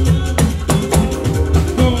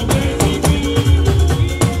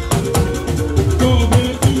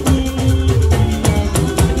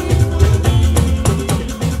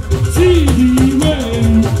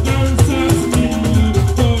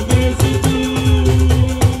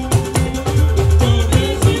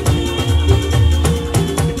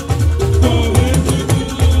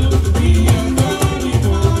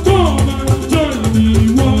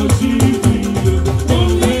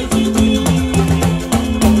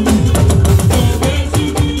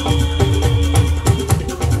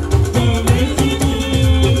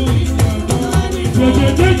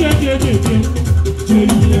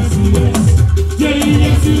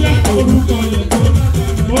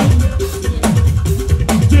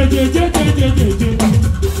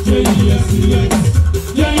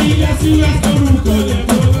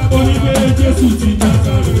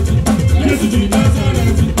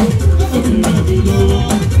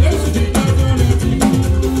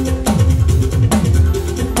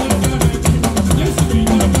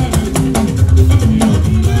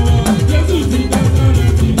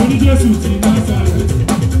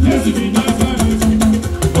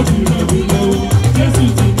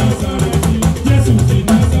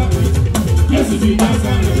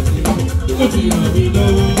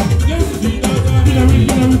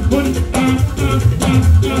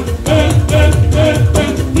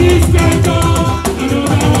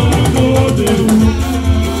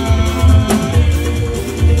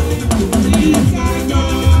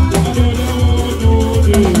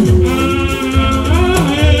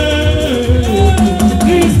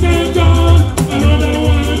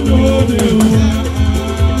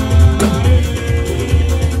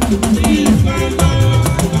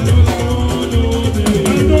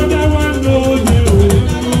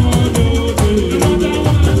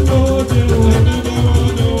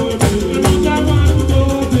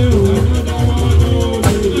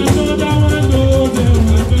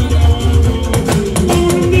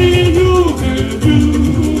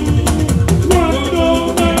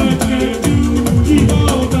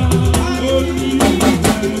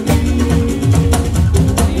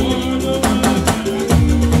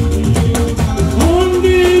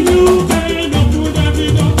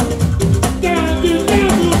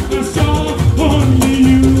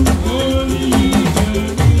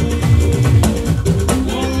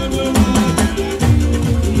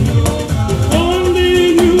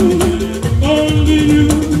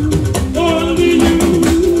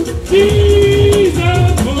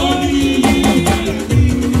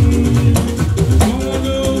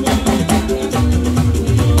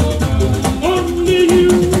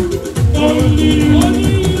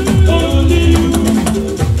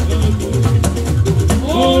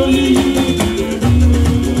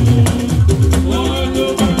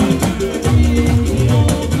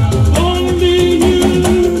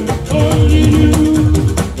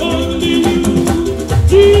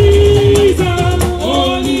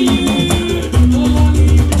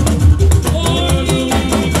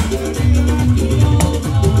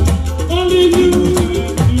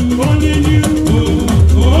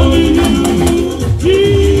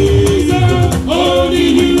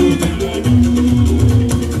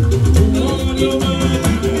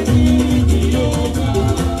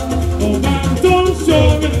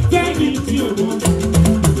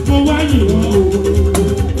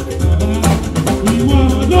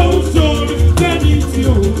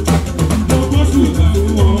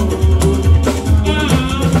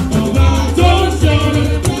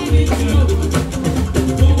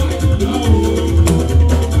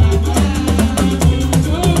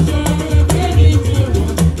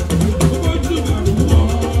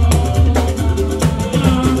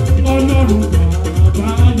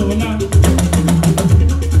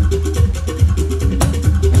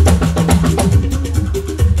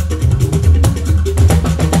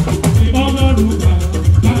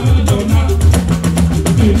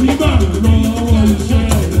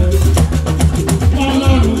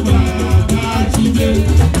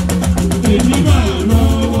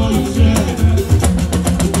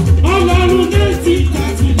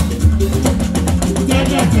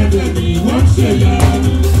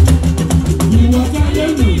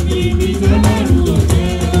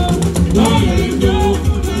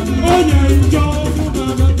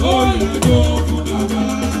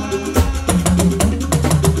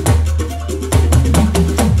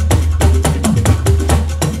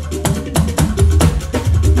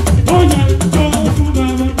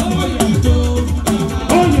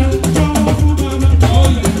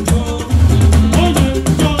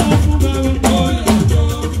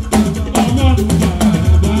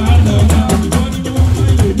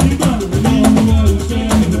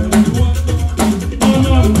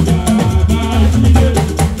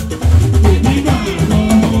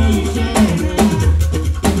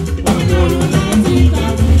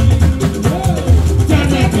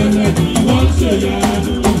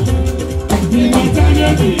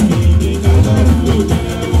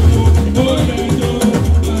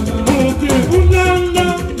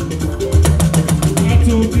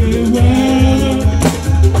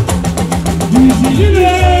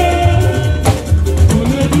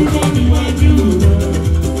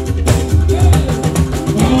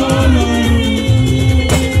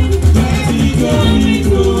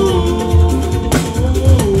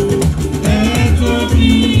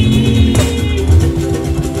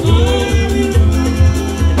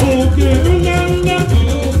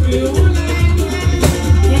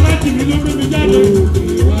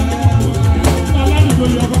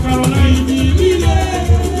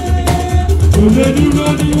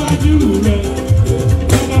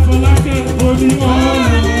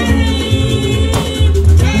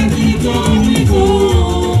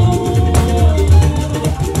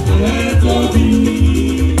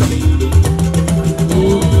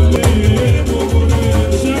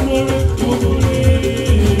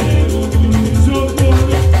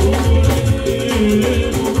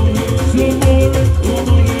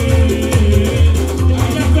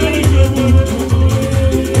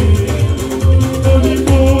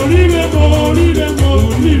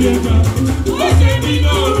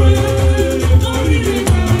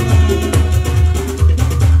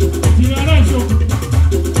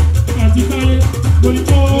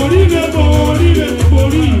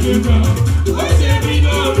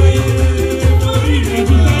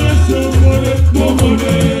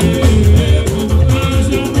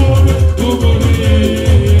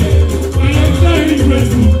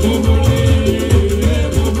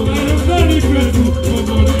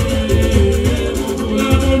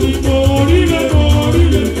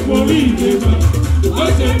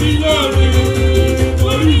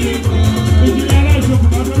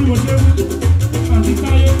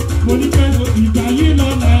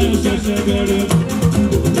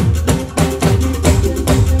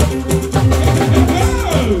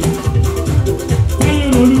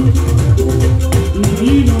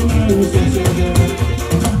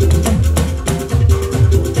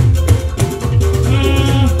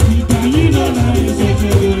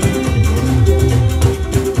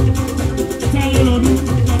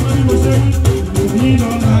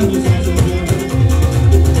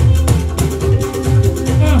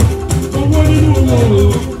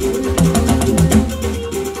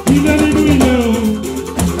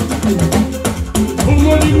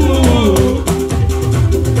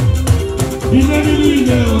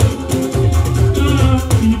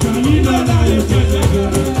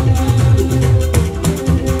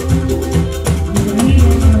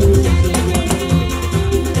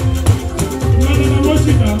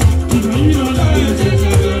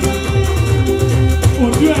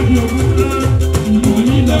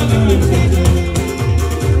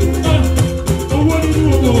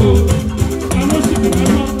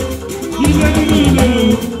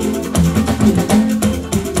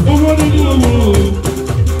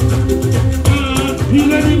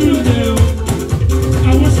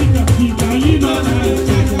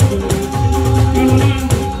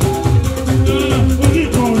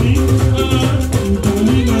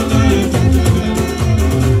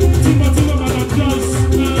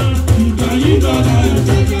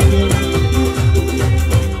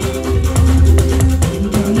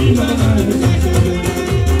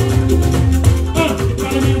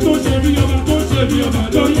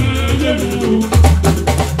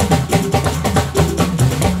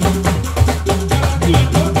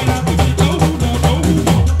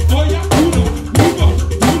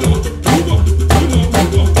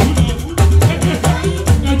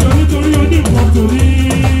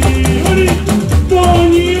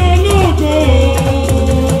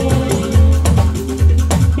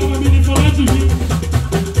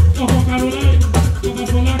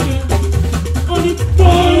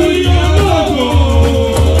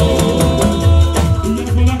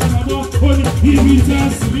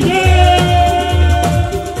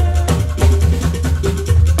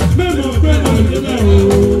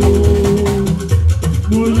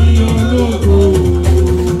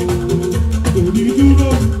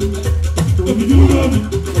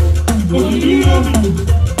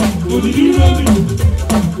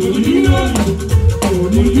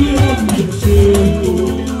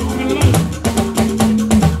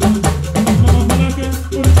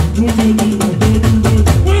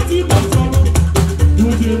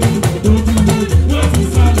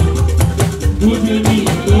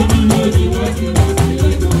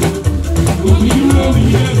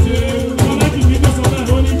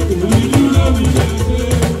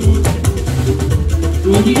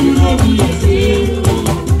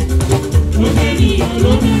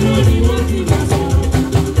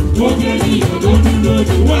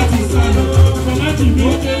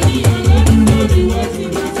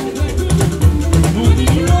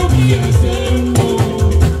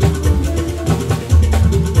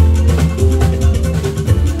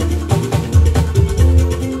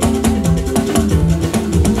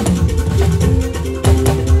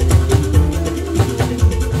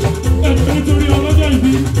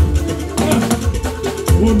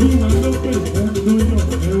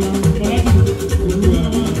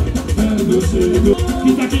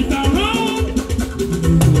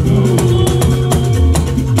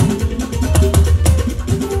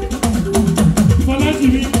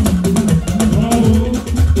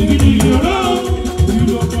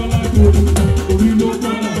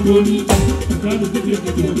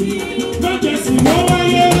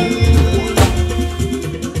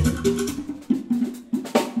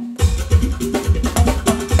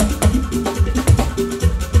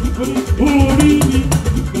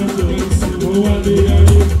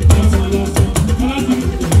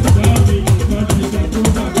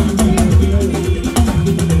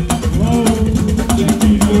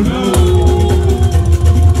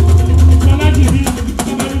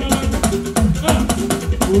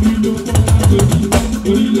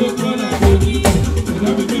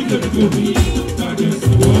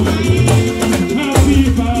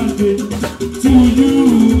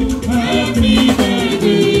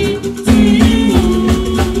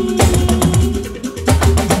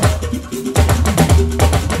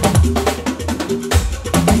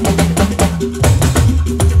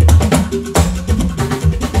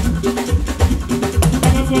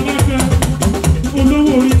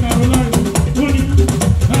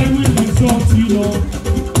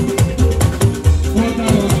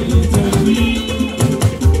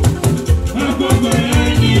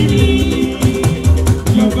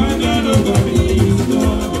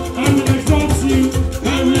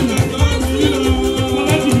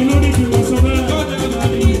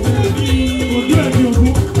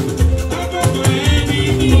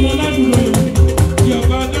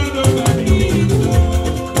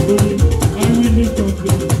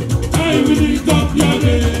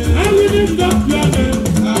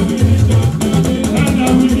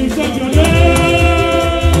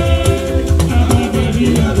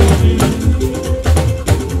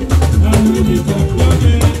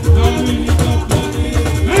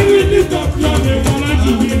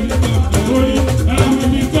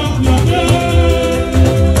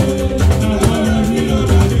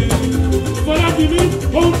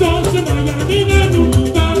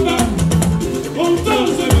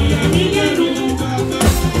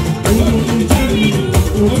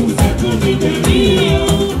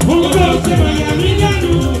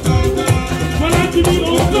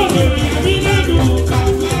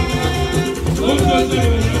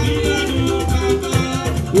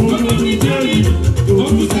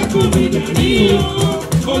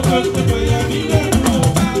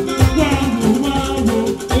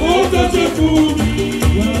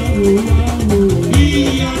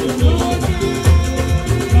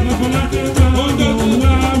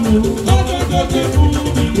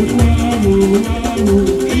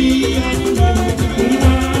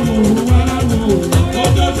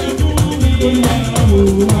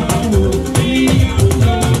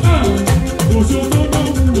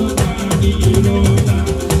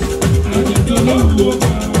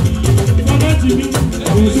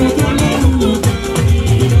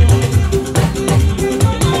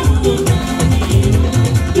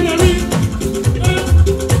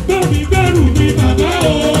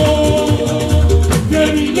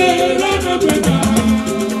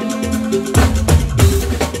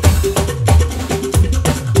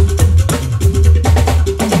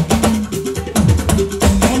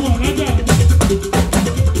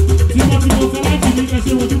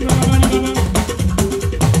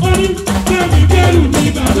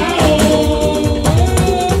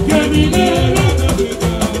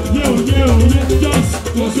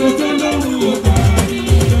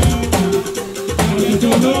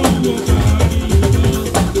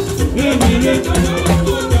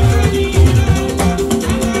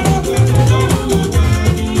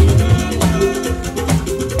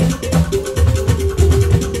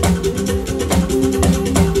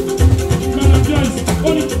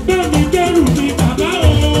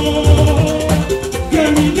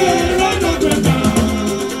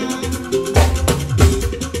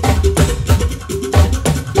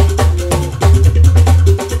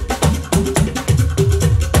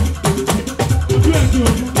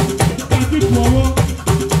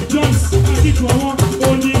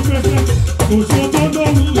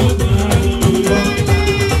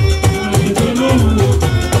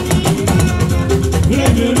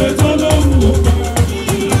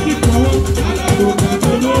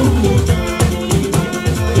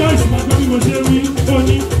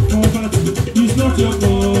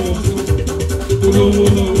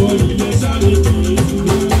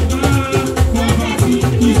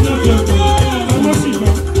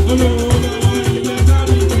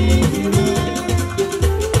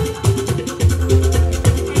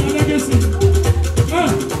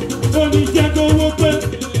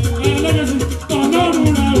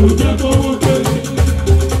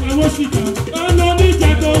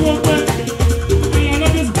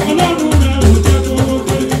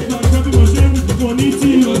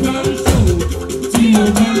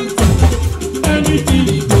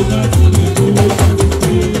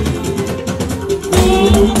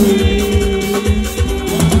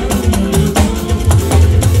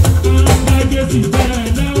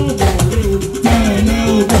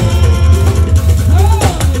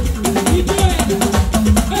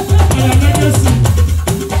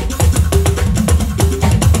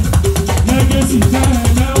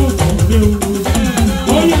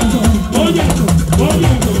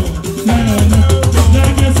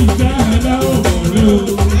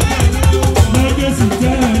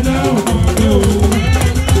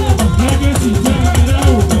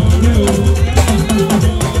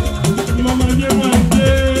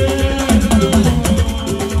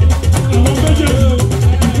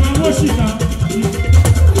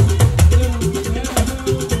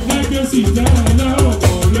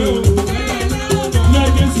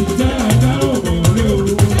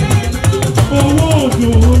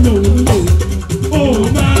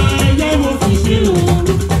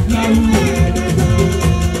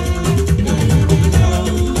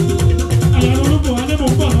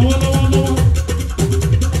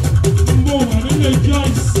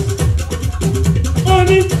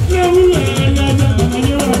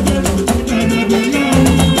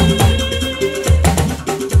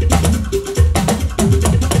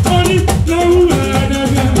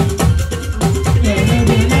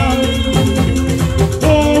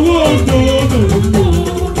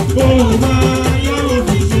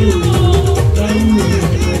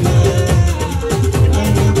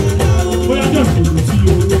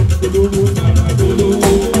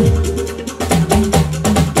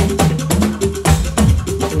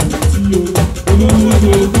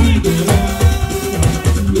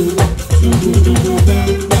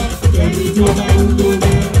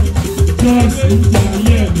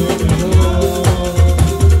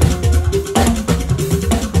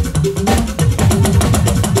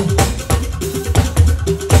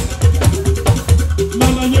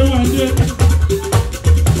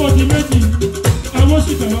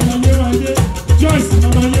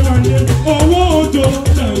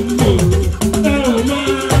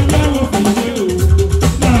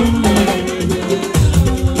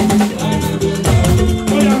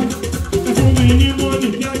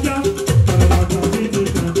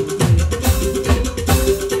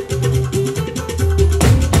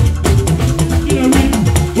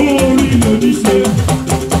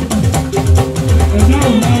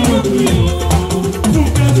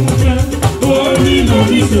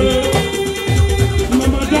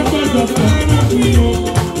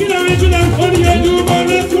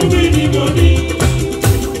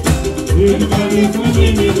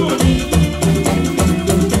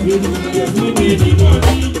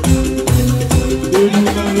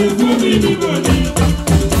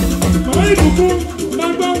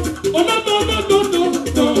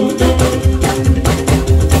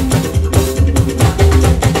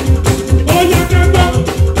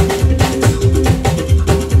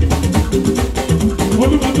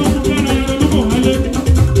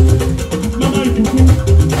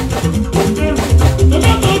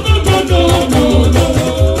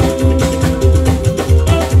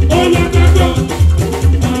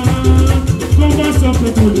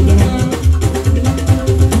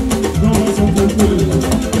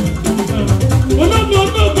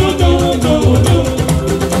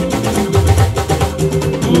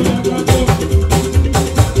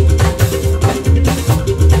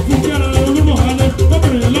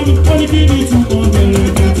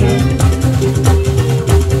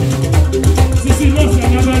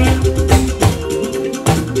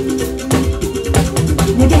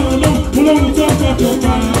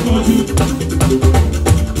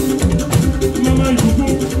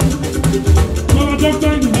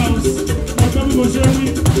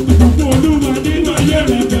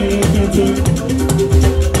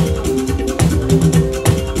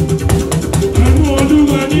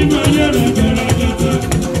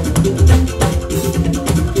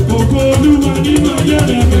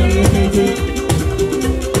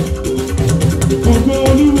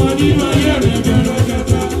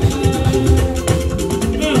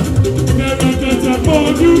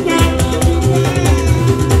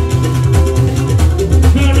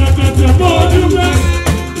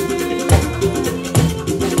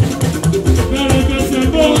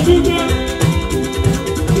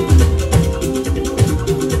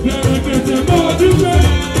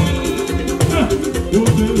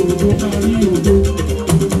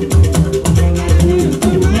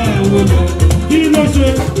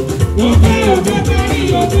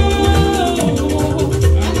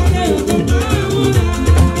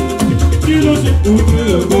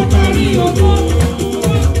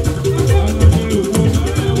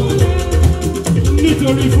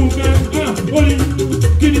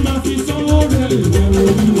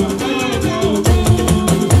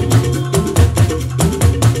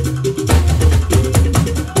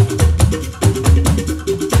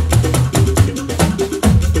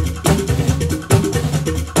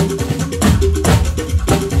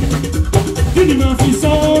 kí ni máa fi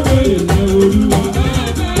sọ́ọ̀rọ̀ ilẹ̀ Olúwa?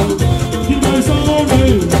 Kí ni máa fi sọ́ọ̀rọ̀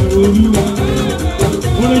ilẹ̀ Olúwa?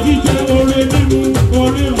 Oore jíjẹ, oore mímu,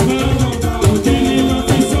 oore ọ̀fẹ́. Kí ni máa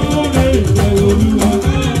fi sọ́ọ̀rọ̀ ilẹ̀ Olúwa?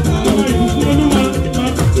 Àwọn ìbùkún Olúwa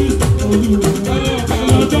máa fi sí Olúwa.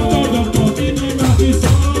 Àwọn dọ́kítọ̀ kí ni máa fi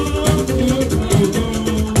sọ́ọ̀rọ̀ ilẹ̀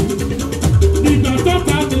Olúwa? Nígbà tó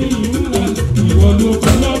bá ní ìwúwa, ìwọ ló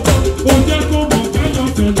kọ́ lọ́kọ́. Ó jẹ́ kó mọ̀ káyọ̀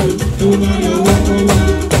fẹ̀lẹ̀, ó máa yọ wọ́pọ̀ wá.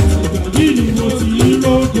 Ìgbà yìí ni mo ti rí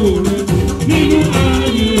lógo rẹ̀ nínú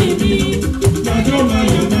ayé mi. Gbàjọ́ máa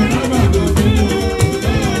yọ̀ bàbá bàbá fún wọn.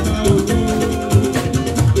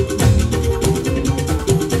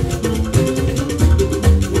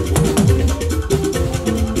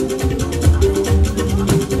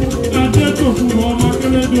 Adé tó fún ọmọ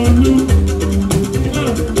Akérédolú.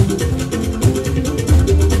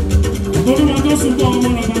 Oluwatosin bọ̀ ọmọ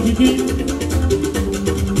rẹ̀ bàbí.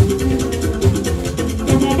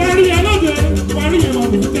 Ọ̀pọ̀ bá rí ẹ lóde, wà rí ẹ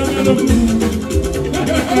lọ́dún tẹ́lẹ̀ lógún.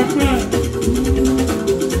 Ẹ̀fẹ́.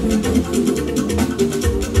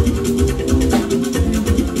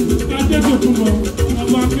 Adé tó fún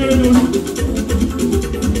ọmọ Akérédolú.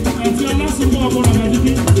 Àti Ọlásùnbọ̀ ọmọ rẹ̀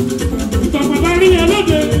bàbí. Ọ̀pọ̀ bá rí ẹ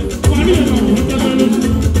lóde, wà rí ẹ lọ́dún tẹ́lẹ̀ lógún.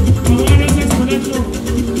 Àwọn RSS connection.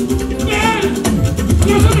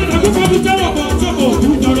 Lọ́sọ̀rọ̀ ìdàgbàsókè ọdún jẹ́wọ̀ bọ̀ sọ́kò òkú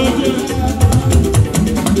tọrọ jẹ́.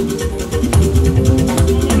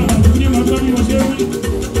 Ọmọ rẹ̀ ní ma gbọ́ bí wọ́n ṣe rí.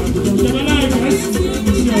 Àgùntàn jẹ́bẹ́ láì gẹ̀ẹ́sì,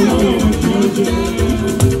 iṣẹ́ ọwọ́ wọn kí ọ jẹ́.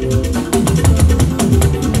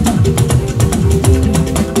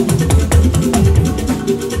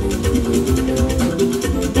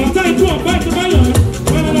 Ọ̀tá ikú ọ̀pá ìtẹ́báyọ̀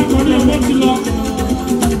wọ́n lọ́la kọ́ ní ọmọ ti lọ.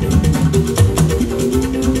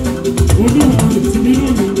 Olúwa lè ti nínú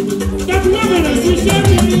mi. Dábì wọ́n bẹ̀rẹ̀ sí iṣẹ́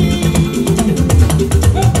mi.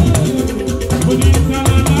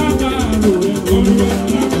 Alábàárò rẹ̀ Olúwa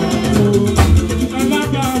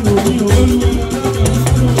alábàárò mi Olúwa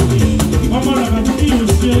ọmọ rẹ̀ bàbá kí o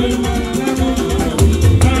ṣe.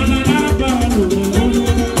 Alábàárò rẹ̀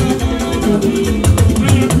Olúwa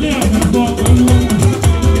ayọ̀ plé àgbàgbọ́ Olúwa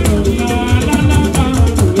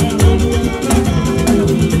alábàárò rẹ̀ Olúwa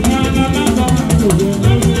alábàárò rẹ̀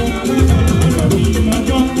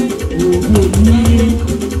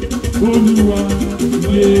Olúwa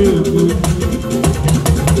ilé ògo.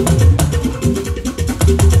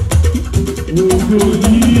 Ògo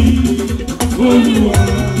yìí Olúwa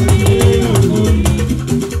ilé ògo.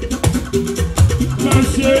 Má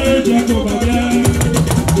ṣe jẹ́ kó bàjẹ́.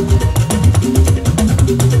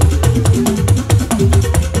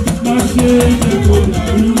 Má ṣe jẹ́ kó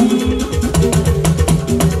dàrú.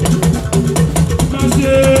 Má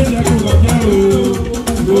ṣe jẹ́ kó bàjẹ́ o.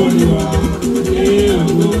 Olúwa ilé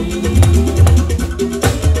ògo.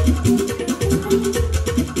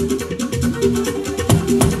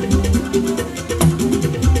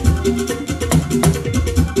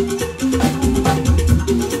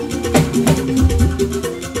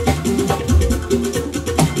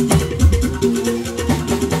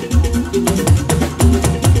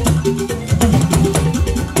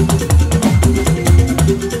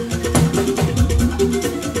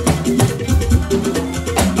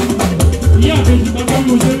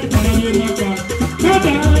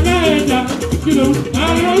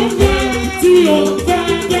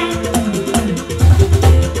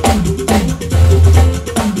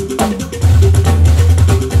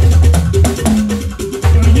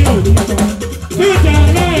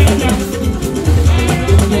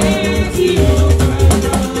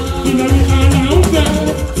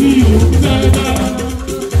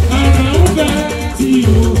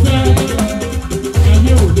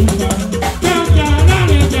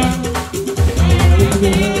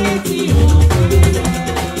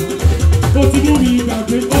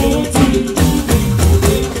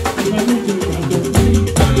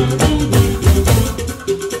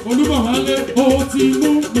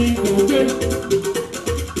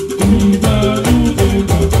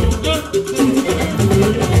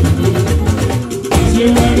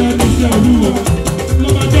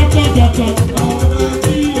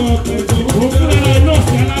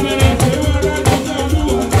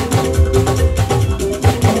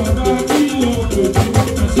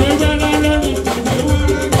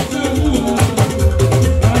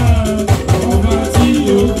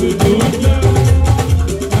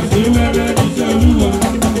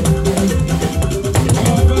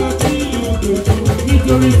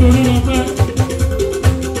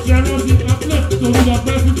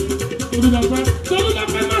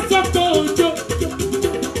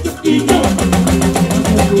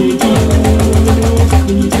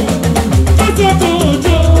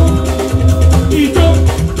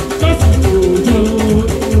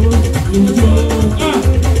 Ìjọ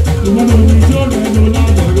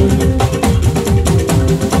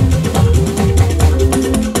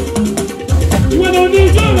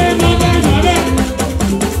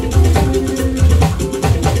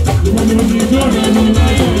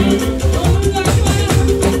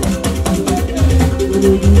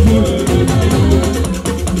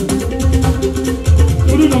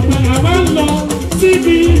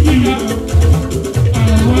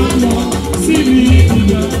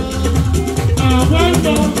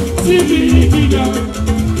síbi gíga.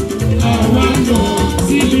 Àwa lọ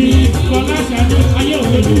síbi Fọláṣadé, ayé ò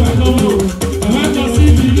lè dí wa lọ́wọ́. Àwa lọ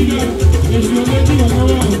síbi gíga, èṣù ò lè dí wa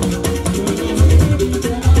lọ́wọ́.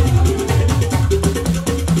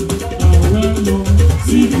 Àwa lọ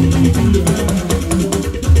síbi gíga.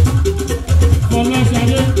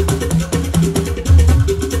 Fọláṣadé,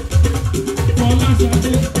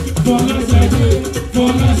 Fọláṣadé, Fọláṣadé,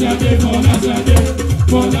 Fọláṣadé, Fọláṣadé,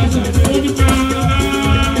 Fọláṣadé, ó ní ká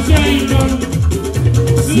ṣe ìrọ̀rùn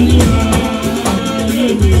sínú ayé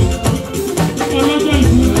mi. Ọlọ́jọ́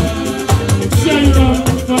ìlú ṣe ìrọ̀rùn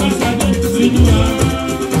Fọláṣadé sínú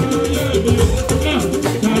ayé mi.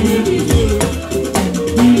 Káyé mi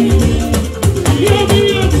yóò bí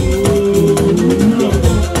òwúrọ̀,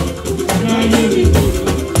 káyé mi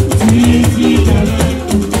títí dalẹ́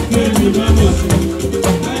kémi má mọ̀ sí.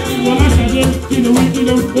 Fọláṣadé kí ló wí kí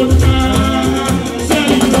ló ń kó ká ṣe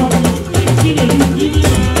ìrọ̀rùn kí ló ń bí mi.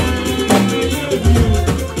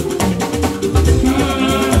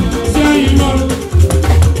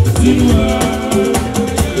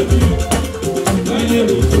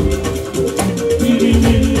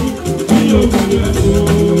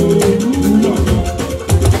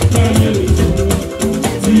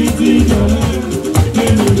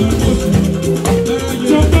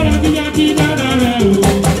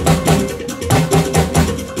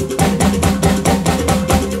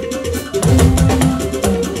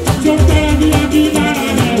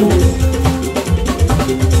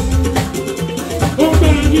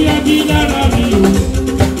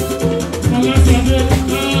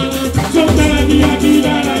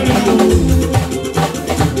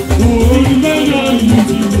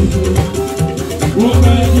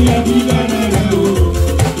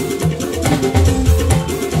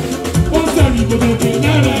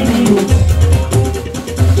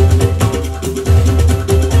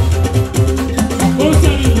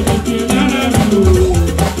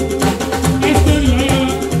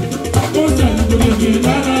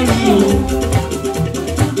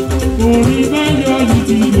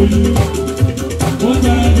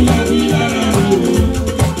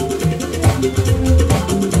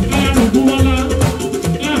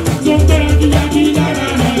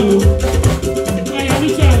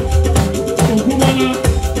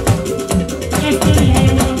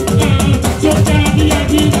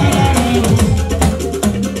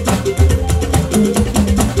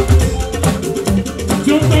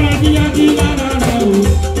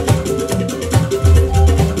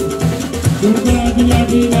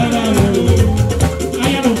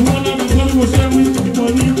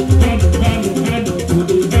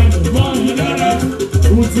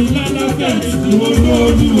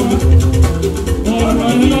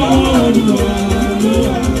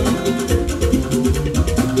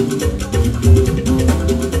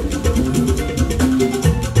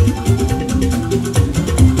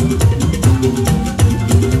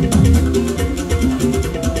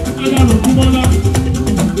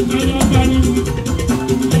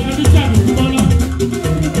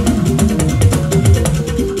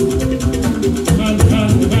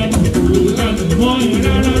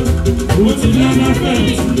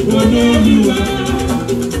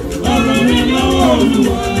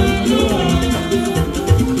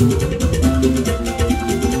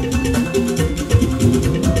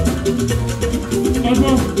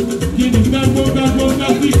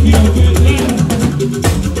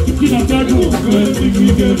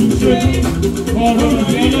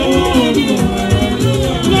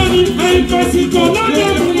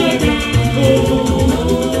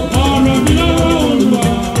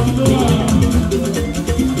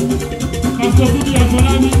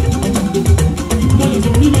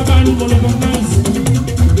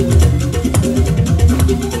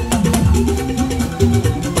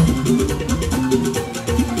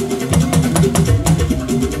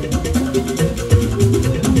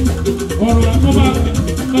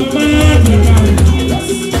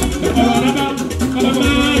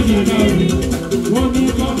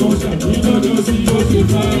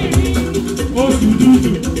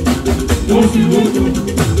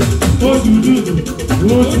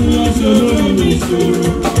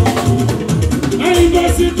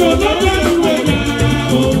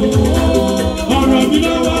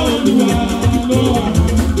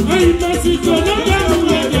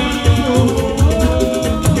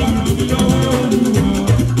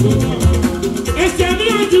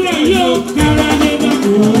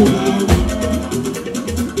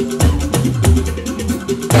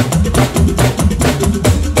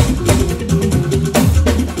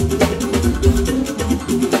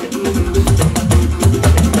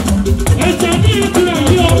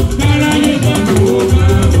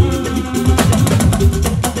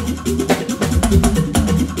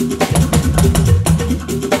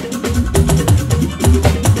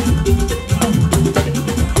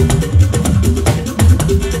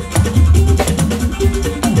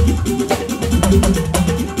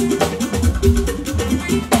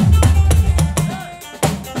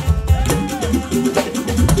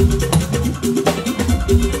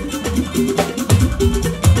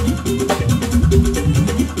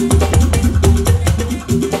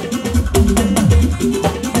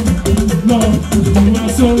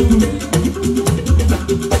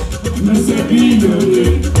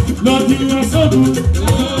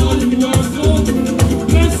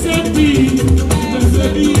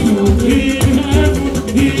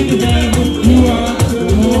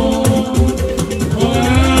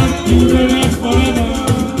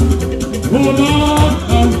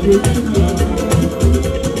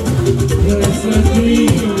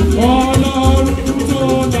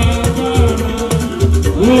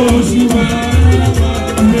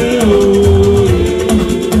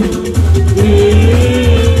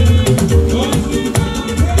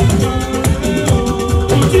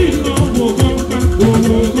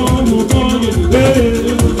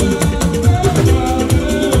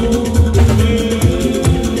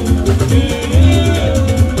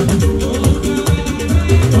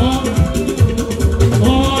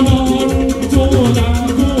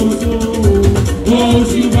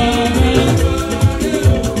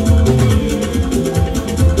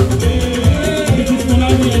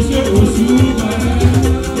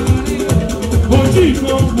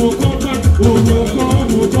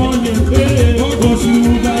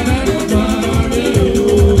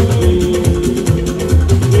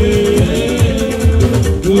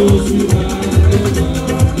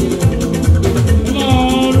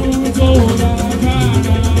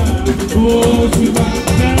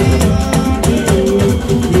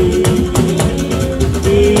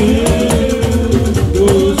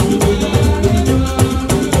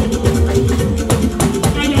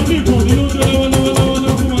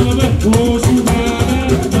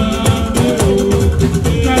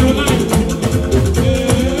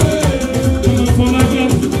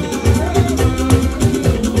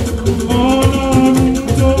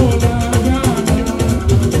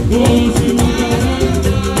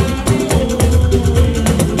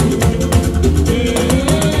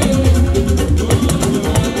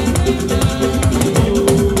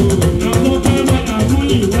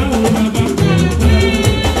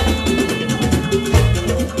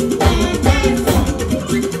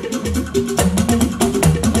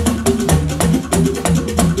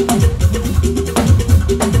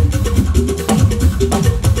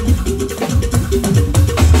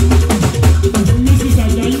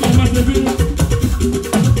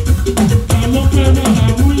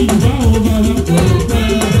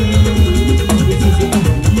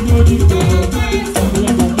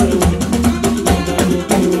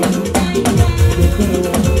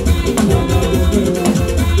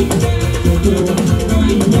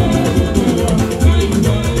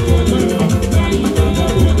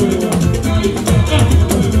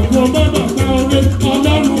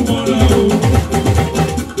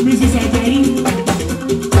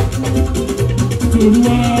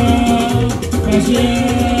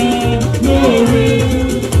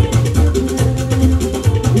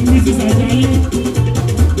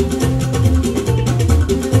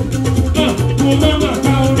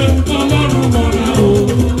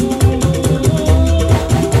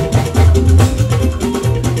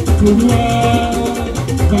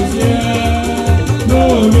 ṣe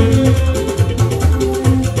lóore.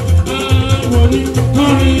 Àwọn ní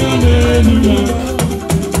kọrin hallelujah.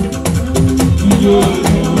 Ijó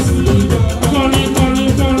ayọ̀ sí ibà. Kọrin kọrin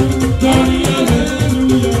kọrin kọrin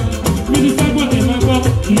hallelujah. Mínísítà gbọ́dọ̀ máa gbọ́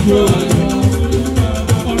ijó ayọ̀ sí ibà.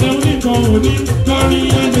 Ọ̀rẹ́ oníkan òní kọrin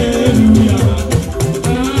hallelujah.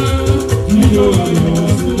 Ijó ayọ̀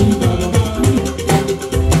sí ibà.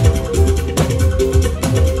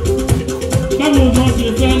 Báwo wọ́n ṣe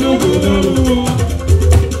fẹ́ lóko lọ́wọ́?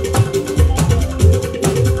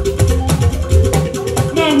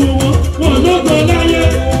 Báwo wọ́n lóko láyé?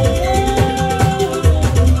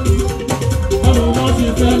 Báwo wọ́n ṣe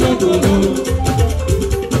fẹ́ lóko lọ́wọ́?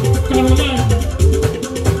 Caroline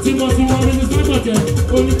Timothy wọn ní sábọ̀tẹ̀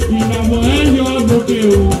oní ìràwọ̀ ẹ̀yọ́ lókè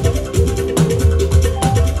o.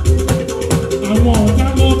 Àwọn ọ̀tá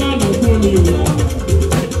ló bá lọ́kọ́ ni o.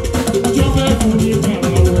 Ọjọ́ fẹ́ fún mi kàrà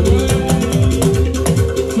wọlé.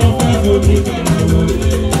 Ọjọ́ fẹ́ fún mi kàrà wọlé.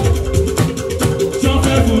 Ọjọ́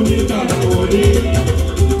fẹ́ fún mi kàrà wọlé.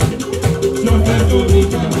 Ọjọ́ fẹ́ fún mi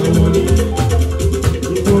kàrà wọlé.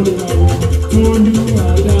 Ìkọlù àwọn tó lù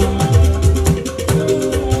àdá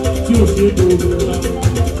tí ò ṣe gbogbo ńlá.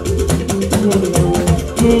 Ìkọlù àwọn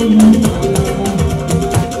tó lù àdá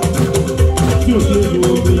tí ò ṣe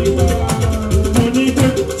gbogbo ńlá. Mo ní pé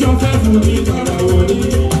ọjọ́ fẹ́ fún mi kàrà wọlé.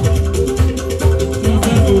 Ọjọ́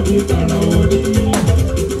fẹ́ fún mi kàrà wọlé.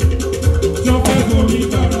 Ọjọ́ fẹ́ fún mi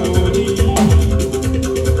kàrà wọlé.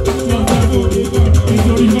 Ọjọ́ fẹ́ fún mi kàrà wọlé.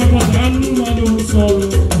 Nítorí bàbá dánú wa ló ń sọ̀rọ̀.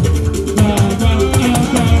 Bàbá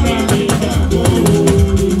agbára mi dàgbò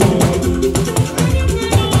ìwọ̀lú.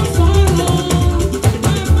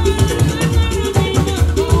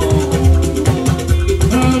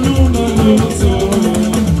 Dánú wa ló ń sọ̀rọ̀.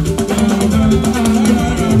 Bàbá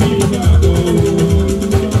agbára mi dàgbò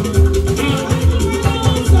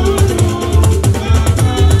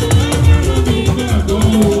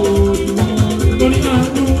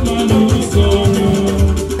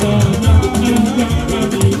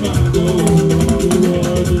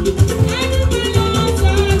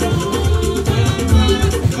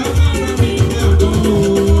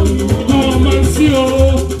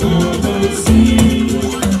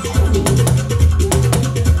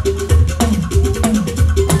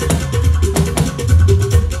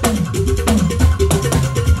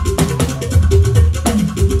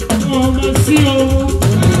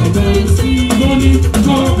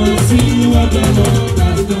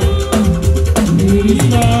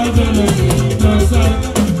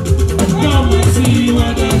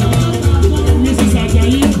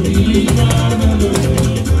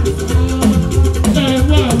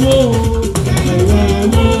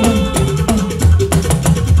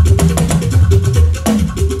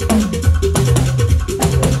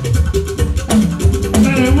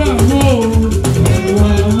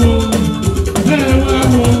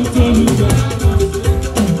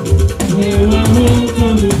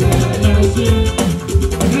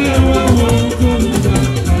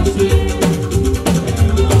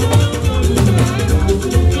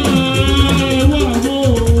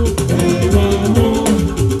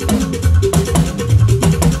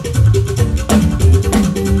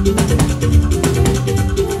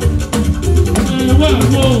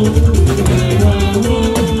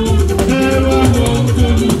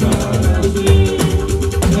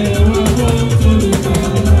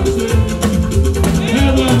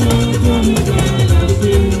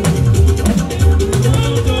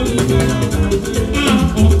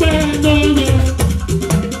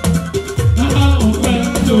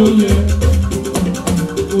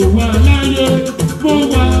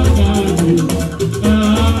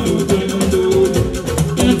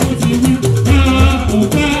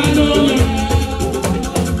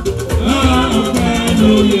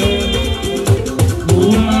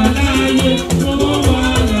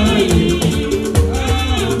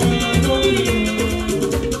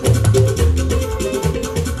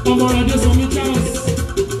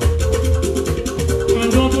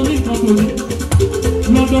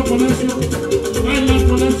London connection, Island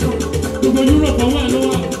connection, gbogbo Europe ọwọ́ ẹ̀ ló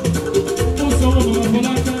wà, ó sọ ọmọ bàbá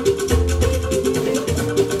Fọlákẹ́,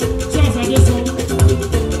 Charles Adeso,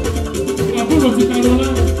 àbúrò ti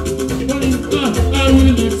Caroline, ó ní I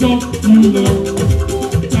will exalt you Lord,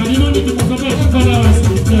 tàbí ló ní kí mo sọ bẹ́ẹ̀ fọ́lá wá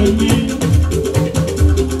sí tẹ̀lé,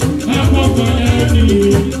 àpọ̀pọ̀ ẹni,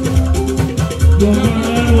 lọ́wọ́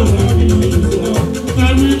ẹ̀rọ tàbí ìsọ,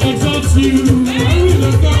 I will exalt you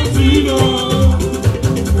Lord.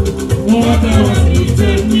 What I was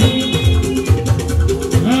written me,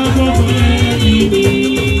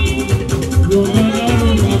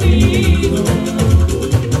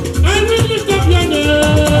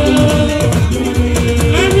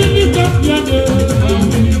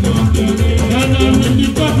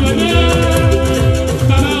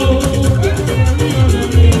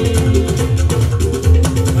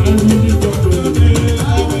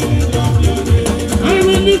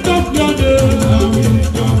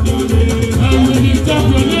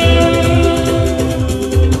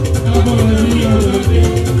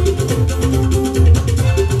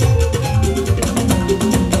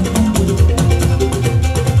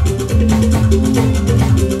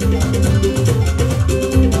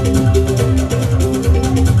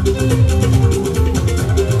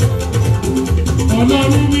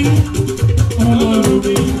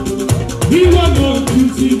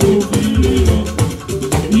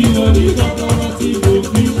 kọ́kọ́rọ́ tí mo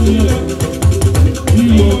fi sílẹ̀.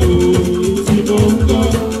 Ìwọ òòrùn tí mo ń kọ́.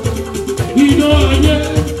 Iná ayé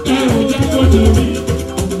ẹ ò jẹ́ kó jọ mí.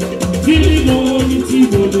 Kí ni mo ní tí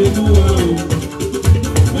mo lè mú wa o?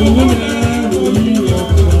 Owó lẹ́rù yìí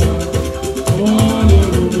ọ̀gá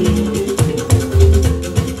ọlọ́run mi.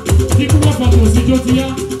 Kíkú wọ́n fọ̀tò sí jó ti yá.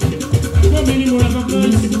 Ẹ̀gbọ́n mi ni mo ra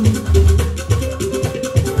fọ́fúláìsì.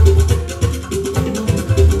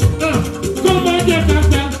 Kọ́ máa jẹ́ ká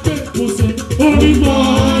gbà pé mo ṣe orí mọ́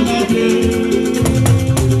ládé.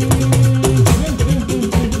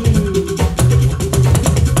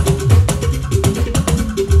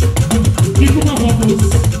 Kíkú wọ́n fọ̀tò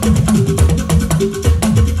sí.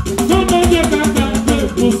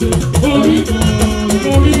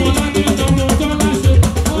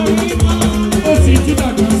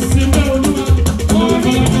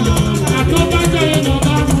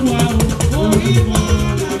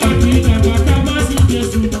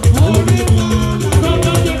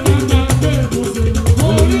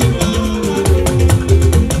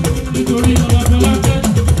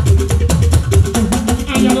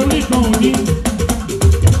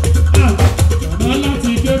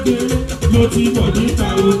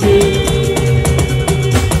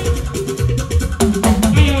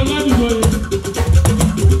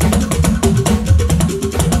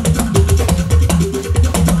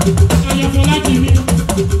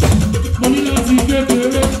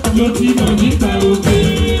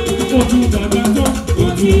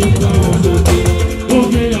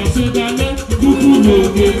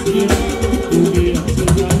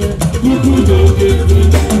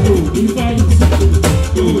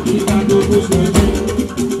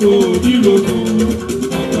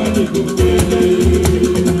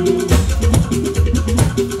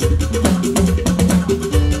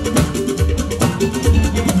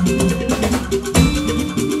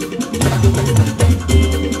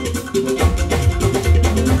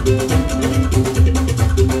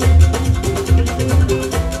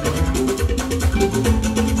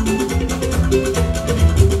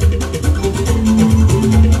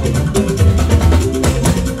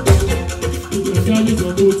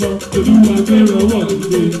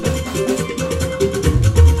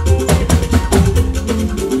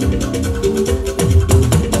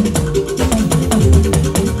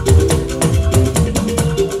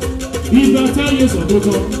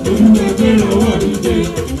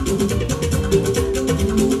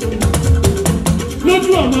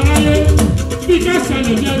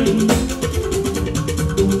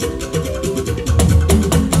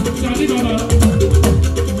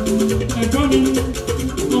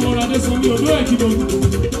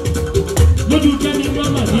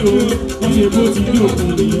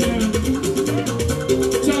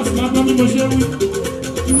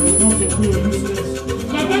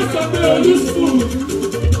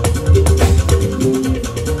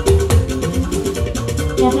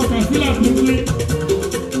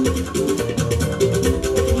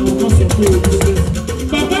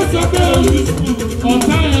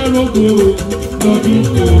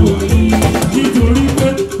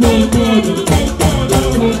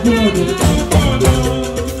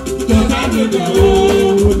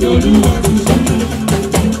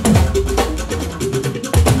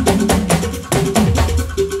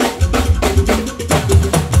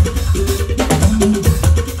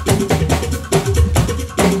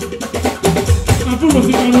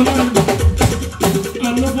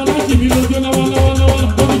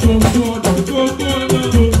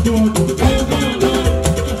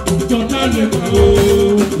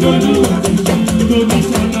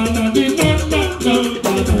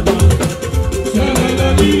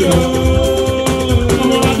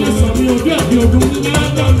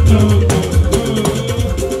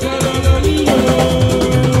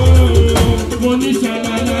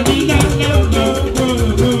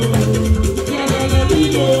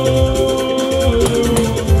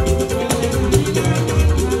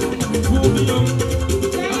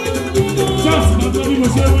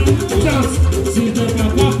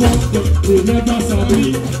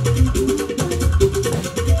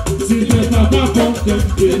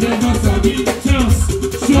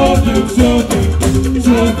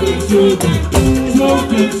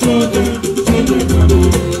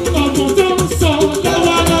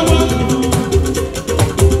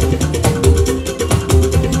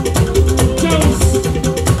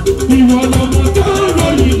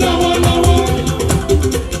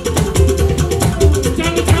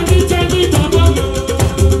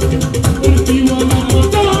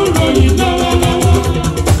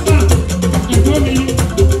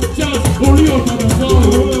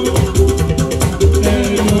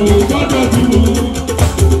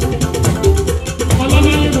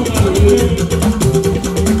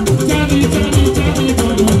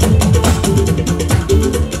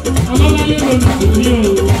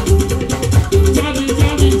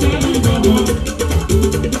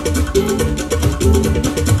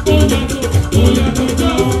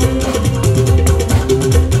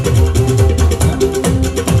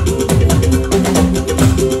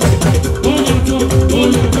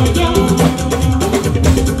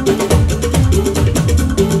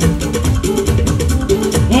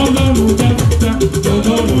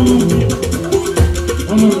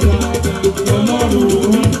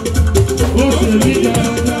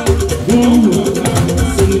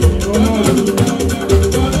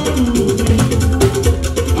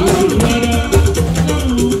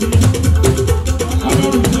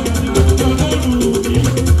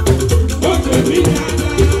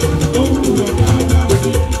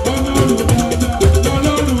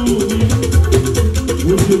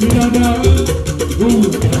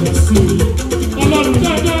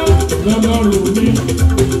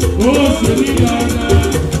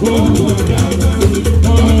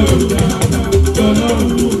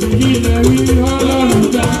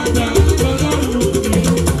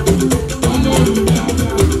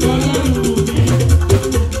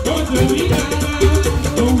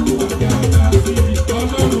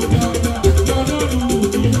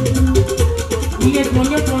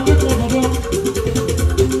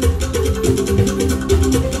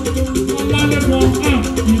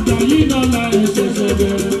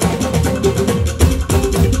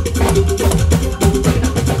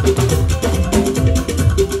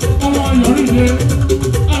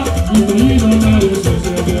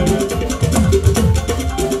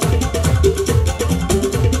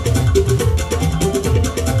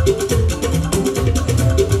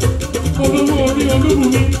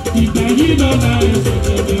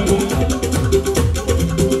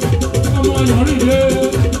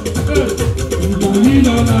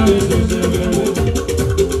 lọ́la ẹ̀ṣẹ̀ṣẹ̀ bẹ̀rẹ̀.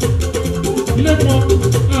 Ilé kan,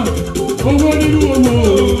 owó nínú owó.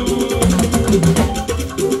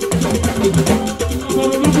 Ọ̀pọ̀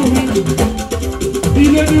olókùnrin,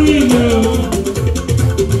 ilé nínú ilé o.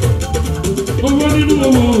 Owó nínú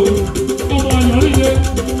owó. Ọmọ àyàn ilé,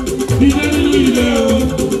 ilé nínú ilé o.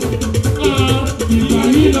 Ìgbà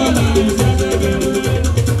yìí lọ́la ẹ̀ṣẹ̀ṣẹ̀ bẹ̀rẹ̀.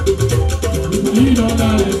 Ìgbà yìí lọ́la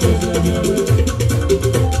ẹ̀ṣẹ̀ṣẹ̀ bẹ̀rẹ̀.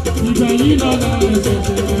 Ìgbà yìí lọ́la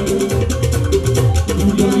ẹ̀ṣẹ̀ṣẹ̀ bẹ̀rẹ̀.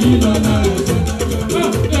 Ìgbà yìí lọ́la ẹ̀ṣẹ̀ṣẹ̀ bẹ̀rẹ̀.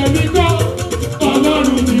 Ẹ̀mí kọ́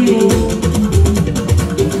Ọlọ́run ni o.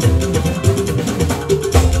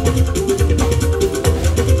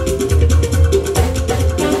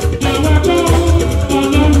 Ẹ̀wà kọ́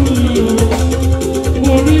Ọlọ́run ni o.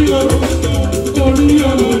 Orí o, orí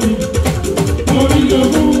olórí, orí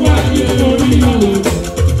ogún wáyé orí olórí.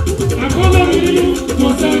 Àkọ́lọ́ mi nínú kò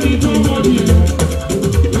sẹ́ni tó mọ̀ ní ẹ̀.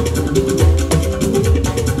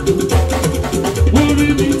 Orí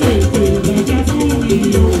mi tètè lọ́jà fún mi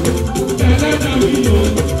o. Ẹlẹ́dàá mi o,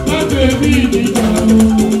 má gbé mi níjà o.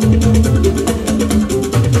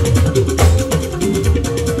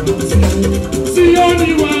 Sí ó ní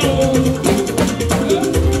wa o.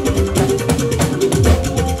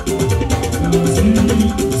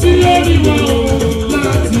 Sí ó ní wa o.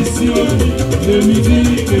 Láti sí ó ní èmi tí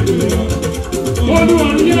kékeré o. Olúwa